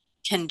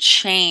can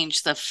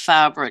change the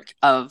fabric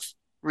of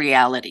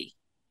reality.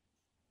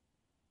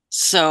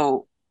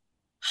 So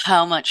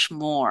how much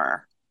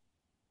more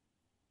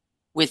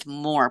with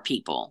more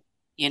people,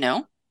 you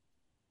know?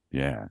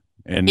 Yeah.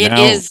 And It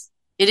now, is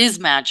it is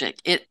magic.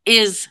 It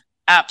is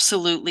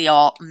absolutely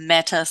all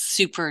meta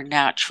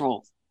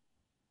supernatural.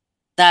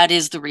 That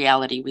is the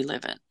reality we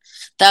live in.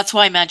 That's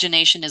why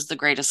imagination is the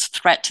greatest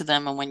threat to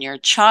them. And when you're a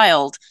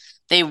child,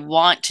 they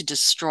want to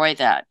destroy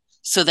that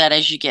so that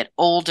as you get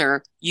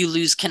older, you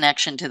lose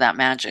connection to that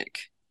magic.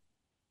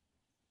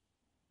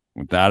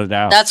 without a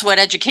doubt, That's what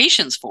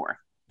education's for.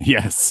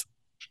 yes,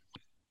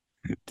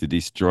 to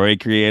destroy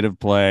creative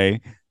play,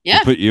 to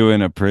Yeah. put you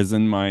in a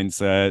prison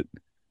mindset.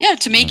 Yeah.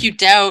 To make you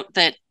doubt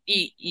that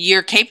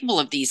you're capable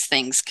of these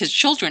things because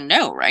children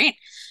know, right?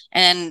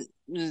 And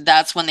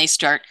that's when they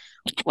start,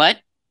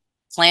 what?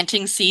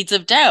 Planting seeds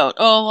of doubt.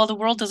 Oh, well, the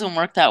world doesn't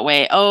work that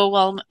way. Oh,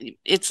 well,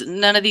 it's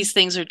none of these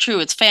things are true.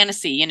 It's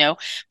fantasy.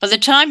 By the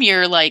time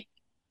you're like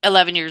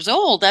 11 years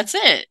old, that's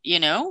it.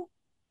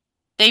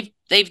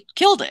 They've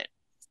killed it.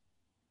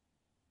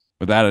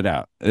 Without a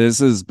doubt, this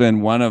has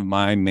been one of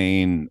my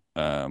main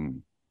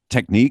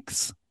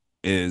techniques,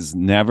 is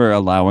never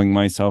allowing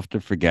myself to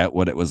forget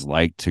what it was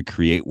like to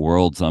create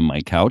worlds on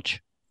my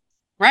couch.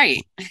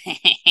 Right.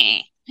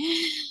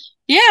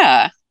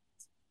 Yeah.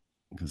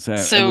 Because it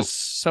was So,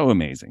 so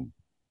amazing.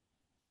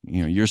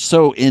 You're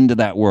so into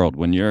that world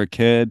when you're a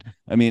kid.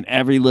 I mean,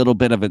 every little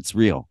bit of it's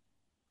real.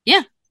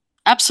 yeah,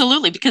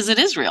 absolutely, because it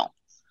is real.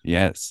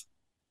 Yes.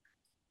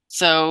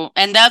 So,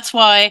 and that's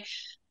why,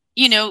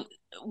 you know,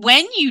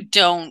 when you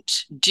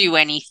don't do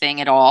anything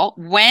at all,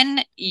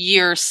 when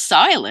you're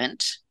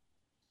silent,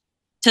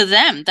 to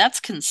them, that's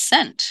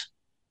consent.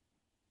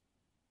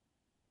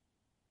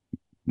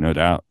 No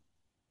doubt.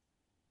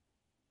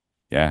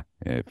 Yeah.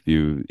 If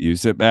you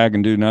sit back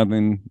and do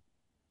nothing,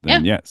 Yeah,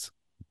 then yes,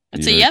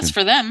 it's a you're yes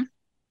for them.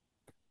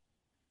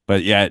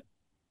 but yet,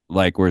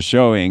 like we're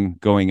showing,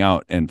 going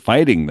out and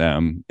fighting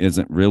them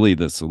isn't really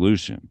the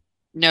solution.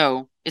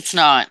 No, it's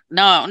not.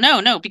 No, no,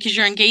 no, because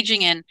you're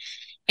engaging in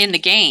the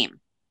game.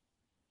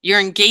 You're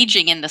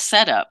engaging in the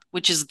setup,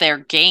 which is their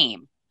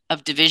game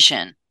of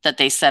division that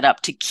they set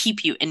up to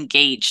keep you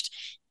engaged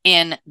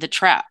in the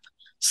trap.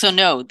 So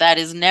no, that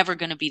is never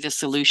going to be the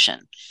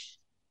solution.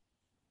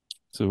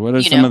 So what are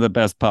You some know, of the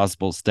best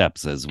possible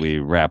steps as we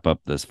wrap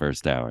up this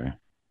first hour?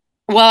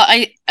 well,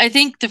 I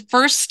think the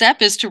first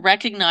step is to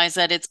recognize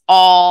that it's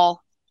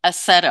all a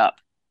setup,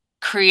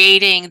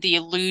 creating the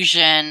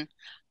illusion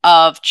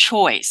of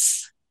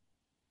choice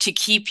to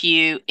keep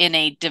you in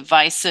a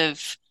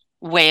divisive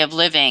way of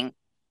living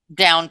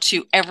down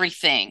to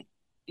everything.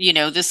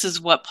 This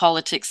is what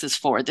politics is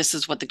for. This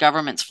is what the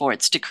government's for.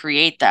 It's to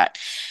create that.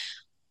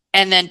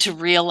 And then to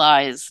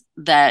realize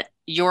that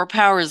your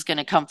power is going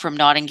to come from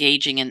not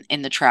engaging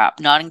in the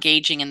trap, not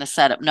engaging in the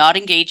setup, not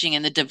engaging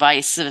in the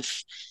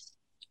divisive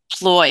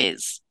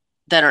ploys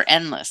that are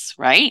endless,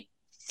 right?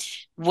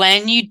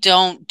 When you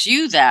don't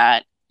do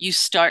that, you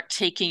start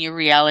taking your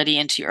reality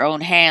into your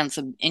own hands,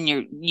 and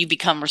you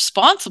become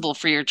responsible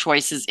for your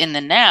choices in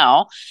the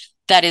now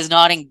that is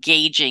not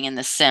engaging in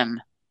the sim.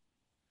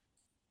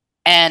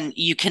 and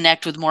you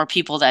connect with more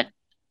people that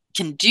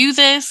can do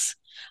this,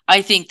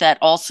 I think that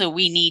also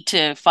we need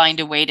to find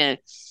a way to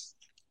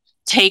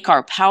take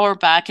our power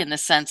back in the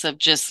sense of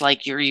just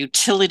like your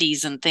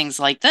utilities and things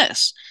like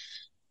this.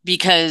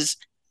 Because,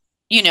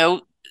 you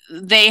know,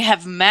 they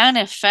have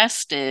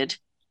manifested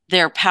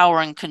their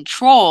power and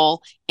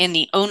control in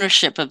the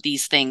ownership of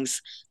these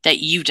things that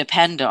you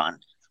depend on.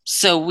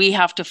 So we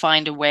have to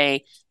find a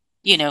way,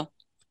 you know,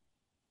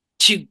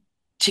 to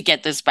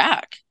get this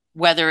back,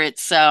 whether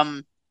it's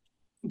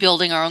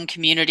building our own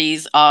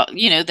communities,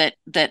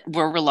 that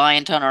we're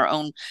reliant on our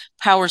own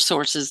power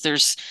sources.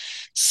 There's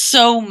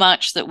so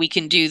much that we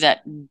can do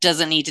that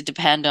doesn't need to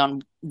depend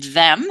on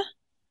them,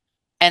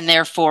 and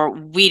therefore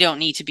we don't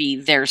need to be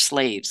their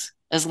slaves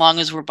as long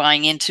as we're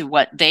buying into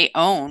what they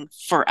own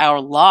for our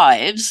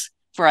lives,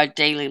 for our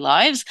daily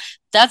lives.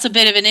 That's a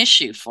bit of an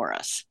issue for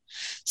us.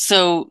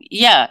 So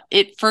yeah,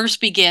 it first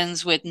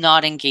begins with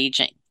not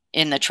engaging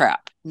in the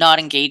trap, not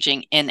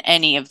engaging in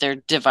any of their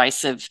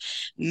divisive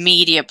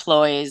media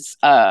ploys,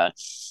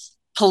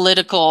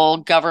 political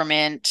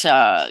government,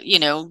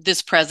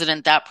 this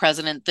president, that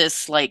president,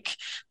 this like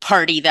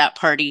party, that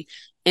party.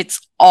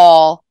 It's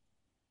all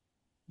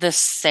the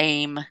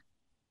same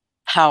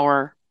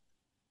power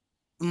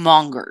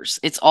mongers.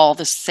 It's all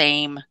the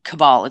same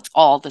cabal. It's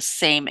all the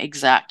same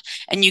exact.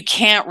 And you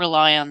can't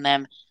rely on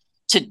them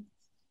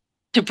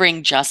to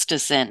bring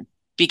justice in,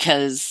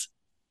 because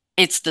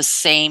it's the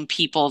same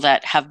people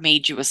that have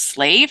made you a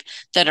slave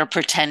that are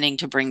pretending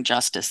to bring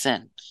justice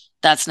in.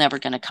 That's never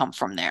going to come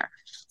from there.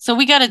 So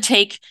we got to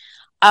take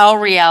our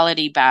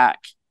reality back.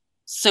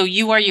 So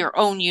you are your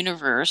own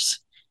universe.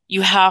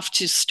 You have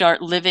to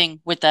start living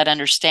with that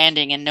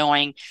understanding and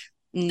knowing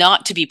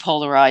not to be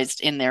polarized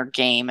in their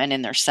game and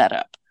in their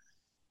setup.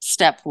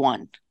 Step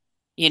one.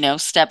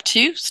 Step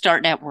two,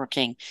 start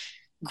networking,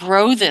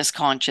 grow this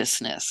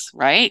consciousness,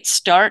 right?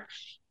 Start,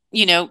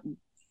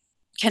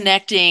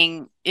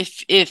 connecting,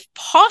 if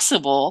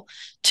possible,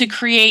 to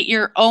create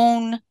your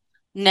own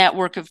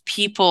network of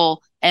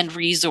people and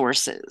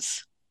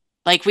resources.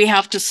 Like, we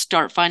have to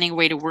start finding a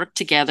way to work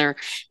together,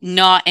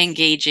 not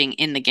engaging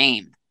in the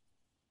game.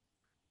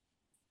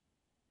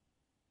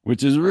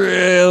 Which is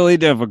really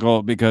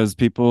difficult because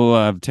people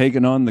have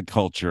taken on the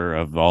culture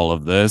of all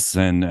of this.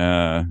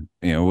 And,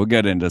 we'll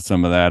get into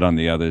some of that on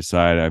the other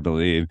side, I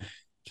believe.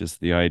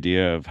 Just the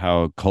idea of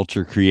how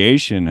culture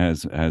creation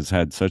has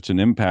had such an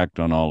impact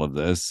on all of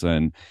this.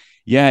 And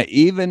yeah,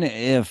 even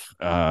if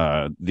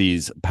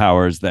these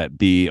powers that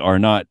be are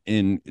not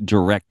in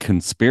direct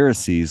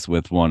conspiracies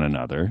with one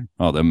another,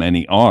 although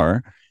many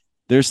are,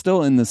 they're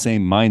still in the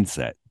same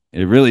mindset.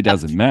 It really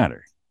doesn't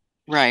matter.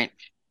 Right.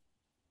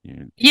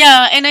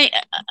 Yeah, and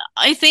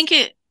I think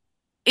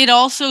it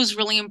also is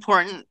really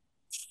important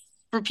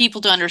for people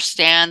to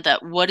understand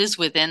that what is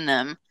within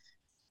them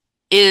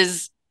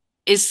is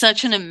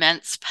such an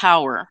immense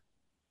power,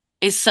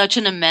 is such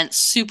an immense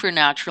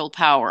supernatural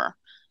power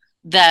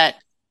that,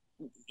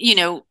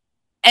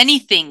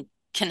 anything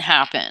can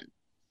happen,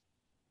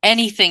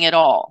 anything at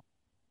all.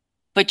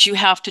 But you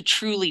have to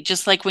truly,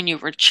 just like when you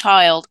were a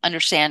child,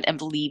 understand and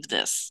believe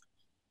this.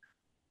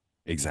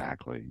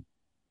 Exactly.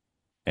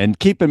 And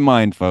keep in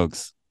mind,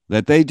 folks,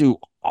 that they do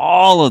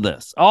all of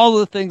this, all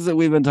the things that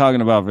we've been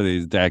talking about for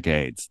these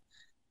decades,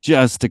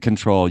 just to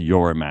control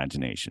your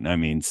imagination. I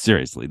mean,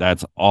 seriously,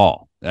 that's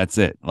all. That's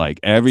it. Like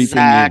everything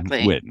Exactly.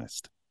 you've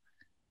witnessed.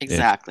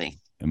 Exactly.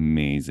 It's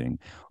amazing.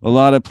 Well,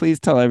 Lauda, please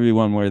tell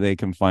everyone where they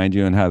can find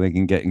you and how they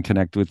can get and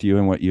connect with you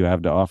and what you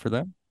have to offer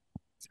them.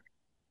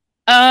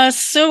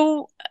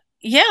 So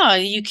yeah,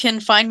 you can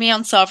find me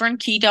on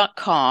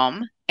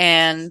sovereignKey.com,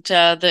 and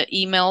the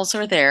emails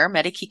are there,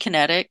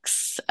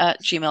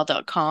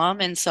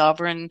 metakeykinetics@gmail.com, and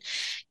Sovereign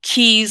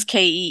Keys,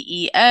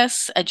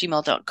 KEES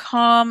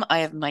 @gmail.com. I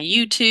have my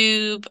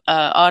YouTube,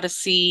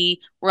 Odyssey,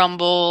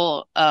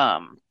 Rumble,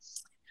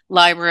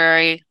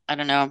 library. I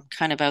don't know, I'm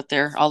kind of out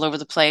there all over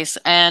the place.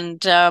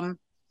 And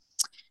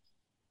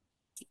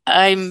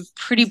I'm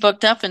pretty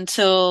booked up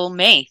until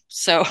May.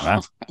 So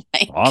Wow.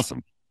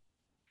 Awesome.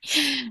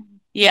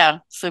 Yeah,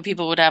 so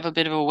people would have a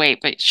bit of a wait,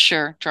 but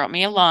sure, drop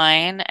me a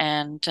line,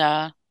 and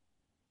yeah,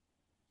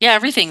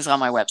 everything's on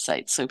my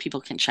website, so people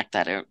can check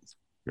that out.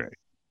 Great.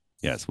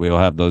 Yes, we'll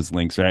have those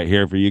links right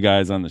here for you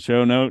guys on the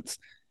show notes.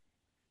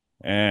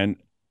 And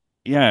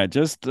yeah,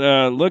 just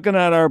looking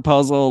at our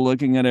puzzle,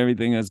 looking at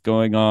everything that's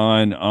going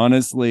on,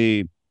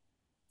 honestly,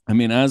 I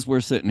mean, as we're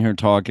sitting here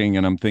talking,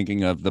 and I'm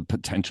thinking of the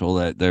potential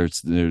that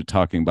they're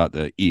talking about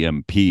the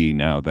EMP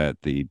now that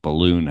the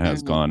balloon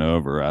has gone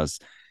over us.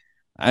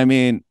 I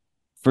mean,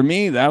 for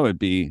me, that would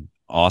be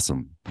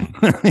awesome.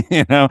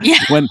 Yeah.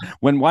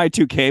 When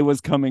Y2K was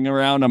coming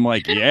around, I'm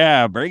like,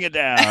 yeah, bring it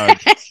down.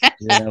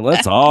 Yeah,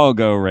 let's all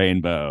go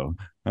rainbow.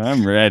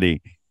 I'm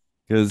ready.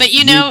 But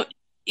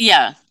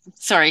yeah,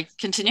 sorry,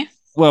 continue.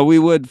 Well, we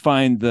would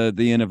find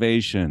the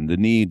innovation, the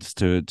needs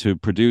to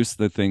produce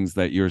the things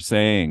that you're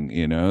saying,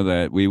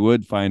 that we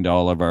would find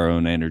all of our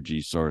own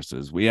energy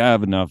sources. We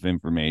have enough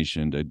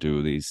information to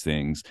do these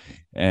things.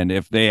 And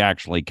if they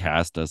actually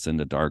cast us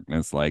into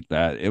darkness like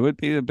that, it would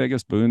be the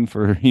biggest boon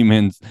for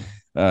humans'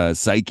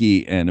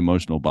 psyche and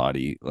emotional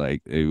body.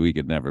 Like we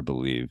could never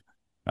believe.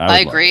 I I would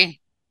love it.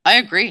 agree. I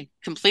agree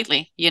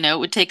completely. It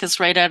would take us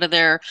right out of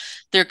their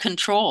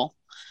control,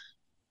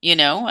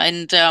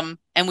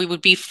 and we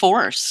would be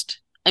forced.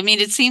 I mean,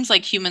 it seems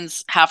like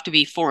humans have to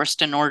be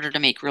forced in order to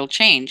make real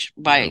change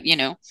by,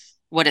 Yep.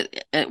 what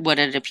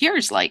it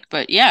appears like.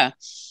 But yeah,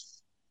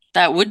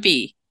 that would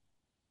be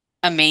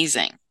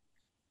amazing.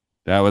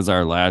 That was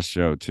our last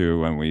show too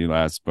when we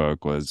last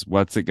spoke was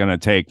what's it going to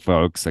take,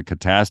 folks? A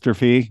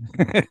catastrophe?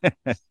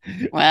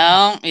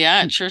 Well,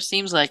 yeah, it sure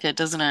seems like it,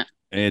 doesn't it?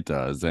 It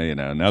does.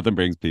 Nothing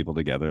brings people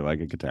together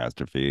like a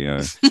catastrophe.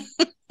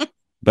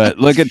 But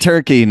look at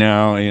Turkey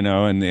now,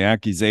 and the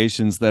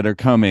accusations that are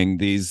coming.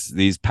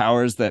 These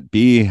powers that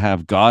be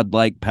have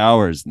godlike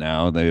powers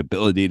now, the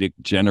ability to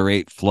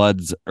generate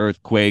floods,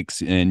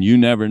 earthquakes, and you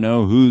never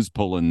know who's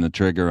pulling the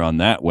trigger on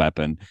that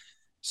weapon.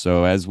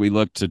 So as we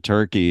look to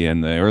Turkey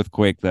and the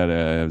earthquake that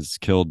has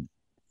killed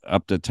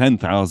up to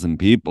 10,000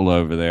 people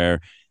over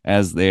there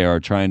as they are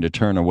trying to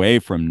turn away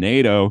from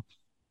NATO,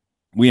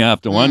 we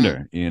have to Mm,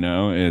 wonder,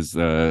 is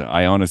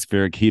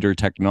ionospheric heater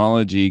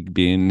technology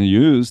being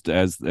used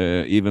as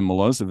even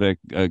Milosevic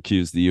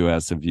accused the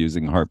U.S. of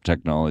using HARP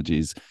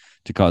technologies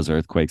to cause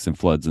earthquakes and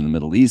floods in the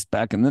Middle East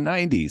back in the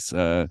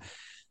 90s.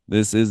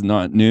 This is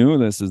not new.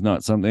 This is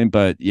not something,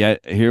 but yet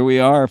here we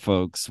are,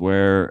 folks,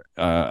 where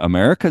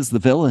America's the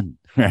villain,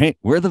 right?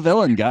 We're the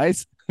villain,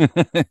 guys.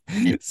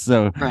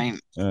 So right.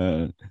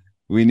 uh,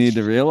 we need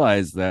to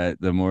realize that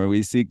the more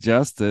we seek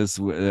justice,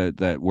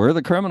 that we're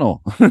the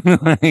criminal.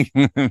 Like,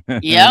 we're the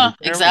Yeah, criminal.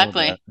 That.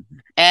 exactly.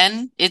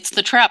 And it's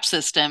the trap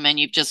system, and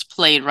you've just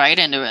played right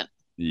into it.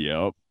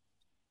 Yep.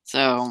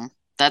 So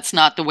that's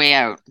not the way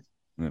out.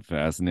 The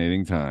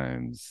fascinating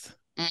times.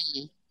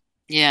 Mm,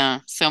 yeah,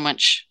 so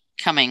much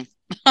coming.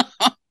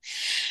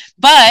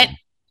 But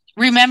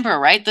remember,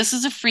 right? This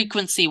is a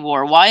frequency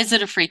war. Why is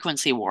it a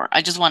frequency war?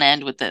 I just want to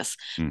end with this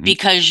Mm-hmm.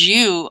 because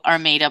you are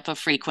made up of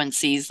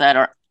frequencies that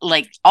are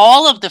like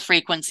all of the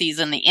frequencies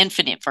in the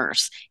infinite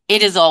verse.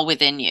 It is all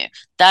within you.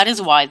 That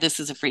is why this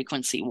is a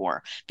frequency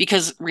war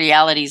because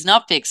reality is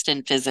not fixed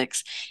in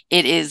physics.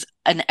 It is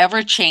an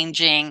ever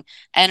changing,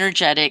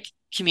 energetic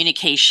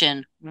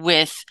communication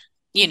with,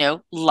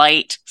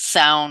 light,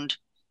 sound.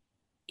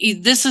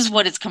 This is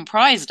what it's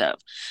comprised of.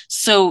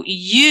 So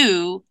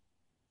you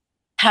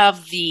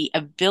have the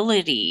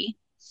ability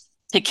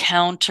to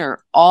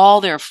counter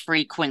all their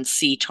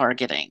frequency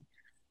targeting.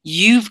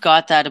 You've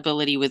got that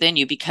ability within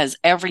you because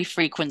every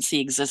frequency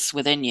exists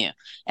within you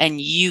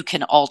and you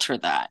can alter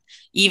that.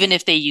 Even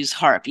if they use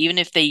HARP, even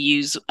if they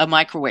use a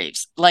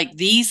microwaves, like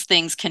these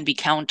things can be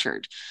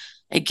countered.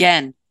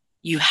 Again,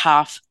 you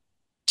have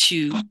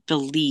to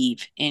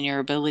believe in your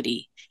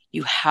ability.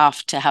 You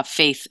have to have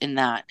faith in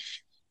that.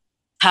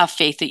 Have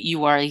faith that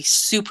you are a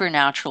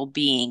supernatural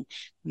being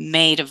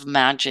made of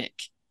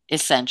magic,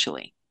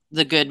 essentially,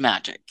 the good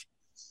magic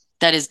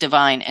that is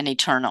divine and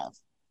eternal.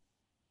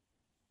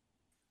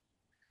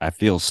 I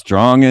feel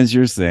strong as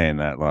you're saying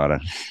that, Lauda.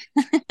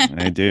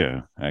 I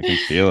do. I can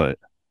feel it.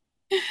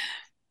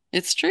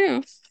 It's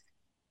true.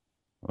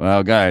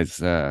 Well,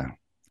 guys, I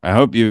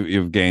hope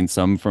you've gained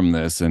some from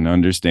this and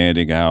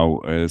understanding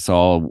how this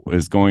all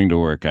is going to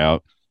work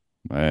out,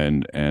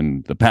 and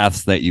the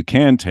paths that you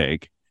can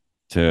take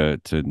to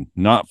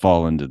not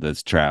fall into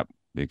this trap,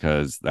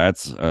 because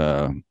that's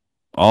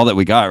all that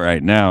we got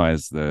right now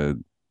as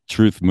the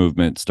truth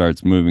movement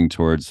starts moving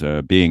towards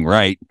being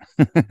right.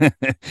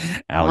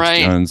 Alex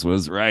Right. Jones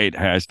was right.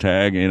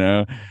 Hashtag,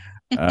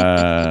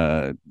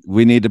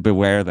 we need to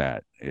beware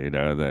that,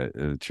 that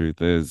the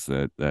truth is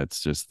that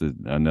that's just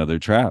another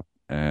trap.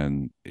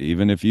 And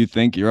even if you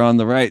think you're on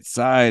the right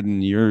side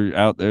and you're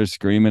out there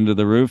screaming to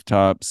the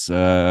rooftops,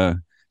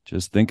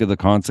 just think of the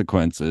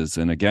consequences.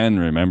 And again,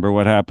 remember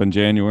what happened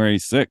January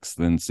 6th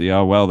and see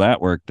how well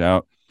that worked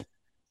out.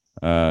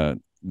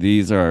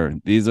 These are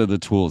the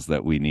tools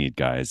that we need,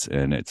 guys,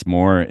 and it's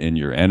more in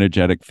your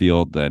energetic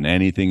field than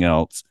anything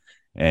else.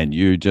 And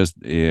you just,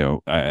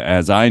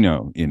 as I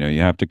know, you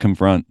have to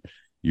confront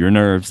your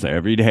nerves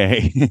every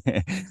day,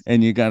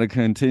 and you got to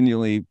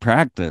continually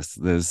practice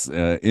this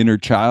inner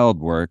child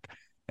work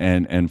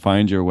and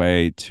find your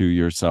way to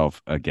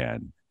yourself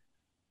again.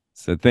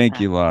 So thank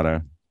you,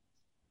 Lauda.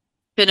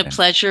 Been a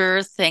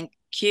pleasure. Thank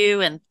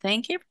you. And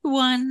thank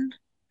everyone.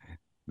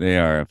 They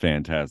are a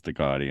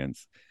fantastic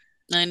audience.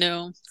 I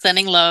know.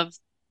 Sending love.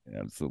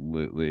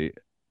 Absolutely.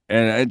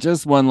 And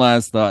just one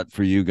last thought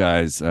for you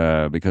guys,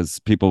 because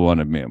people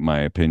wanted my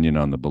opinion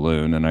on the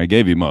balloon, and I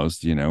gave you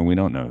most. We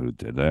don't know who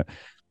did that,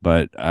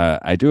 but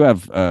I do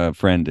have a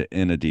friend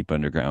in a deep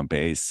underground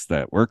base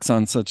that works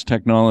on such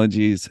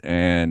technologies,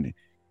 and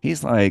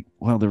he's like,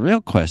 "Well, the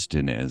real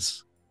question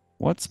is,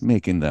 what's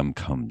making them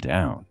come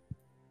down?"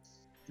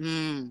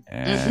 Mm.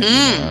 And, you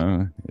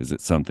know, is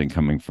it something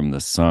coming from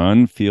the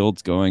sun,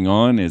 fields going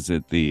on? Is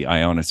it the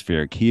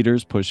ionospheric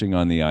heaters pushing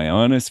on the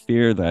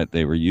ionosphere that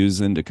they were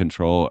using to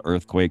control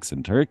earthquakes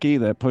in Turkey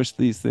that pushed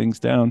these things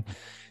down?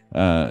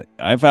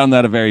 I found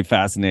that a very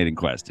fascinating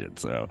question.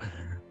 So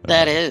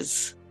That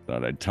is.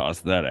 thought I'd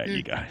toss that at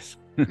you guys.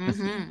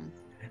 Mm-hmm.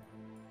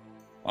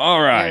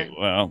 All right.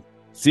 Well,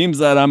 seems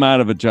that I'm out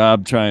of a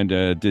job trying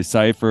to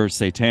decipher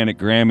satanic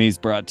Grammys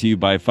brought to you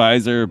by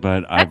Pfizer,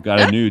 but I've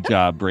got a new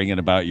job bringing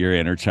about your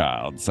inner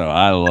child. So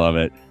I love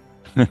it.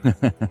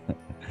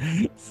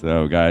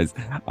 So, guys,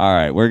 all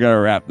right, we're going to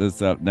wrap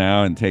this up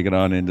now and take it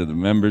on into the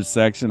members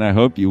section. I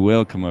hope you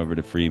will come over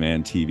to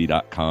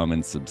freemantv.com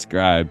and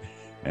subscribe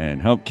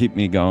and help keep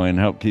me going,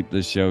 help keep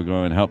this show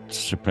going, help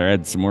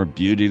spread some more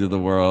beauty to the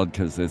world,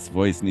 because this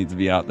voice needs to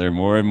be out there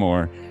more and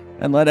more.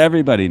 And let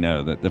everybody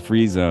know that the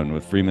Free Zone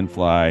with Freeman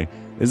Fly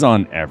is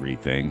on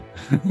everything.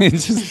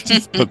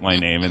 just put my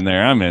name in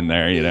there. I'm in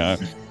there, you know.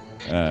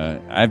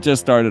 I've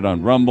just started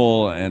on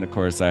Rumble, and of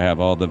course I have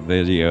all the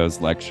videos,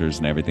 lectures,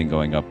 and everything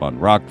going up on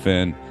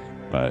Rockfin.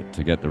 But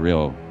to get the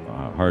real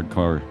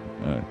hardcore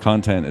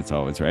content, it's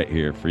always right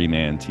here,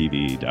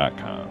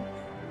 freemantv.com.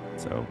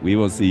 So we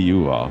will see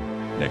you all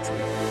next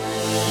week.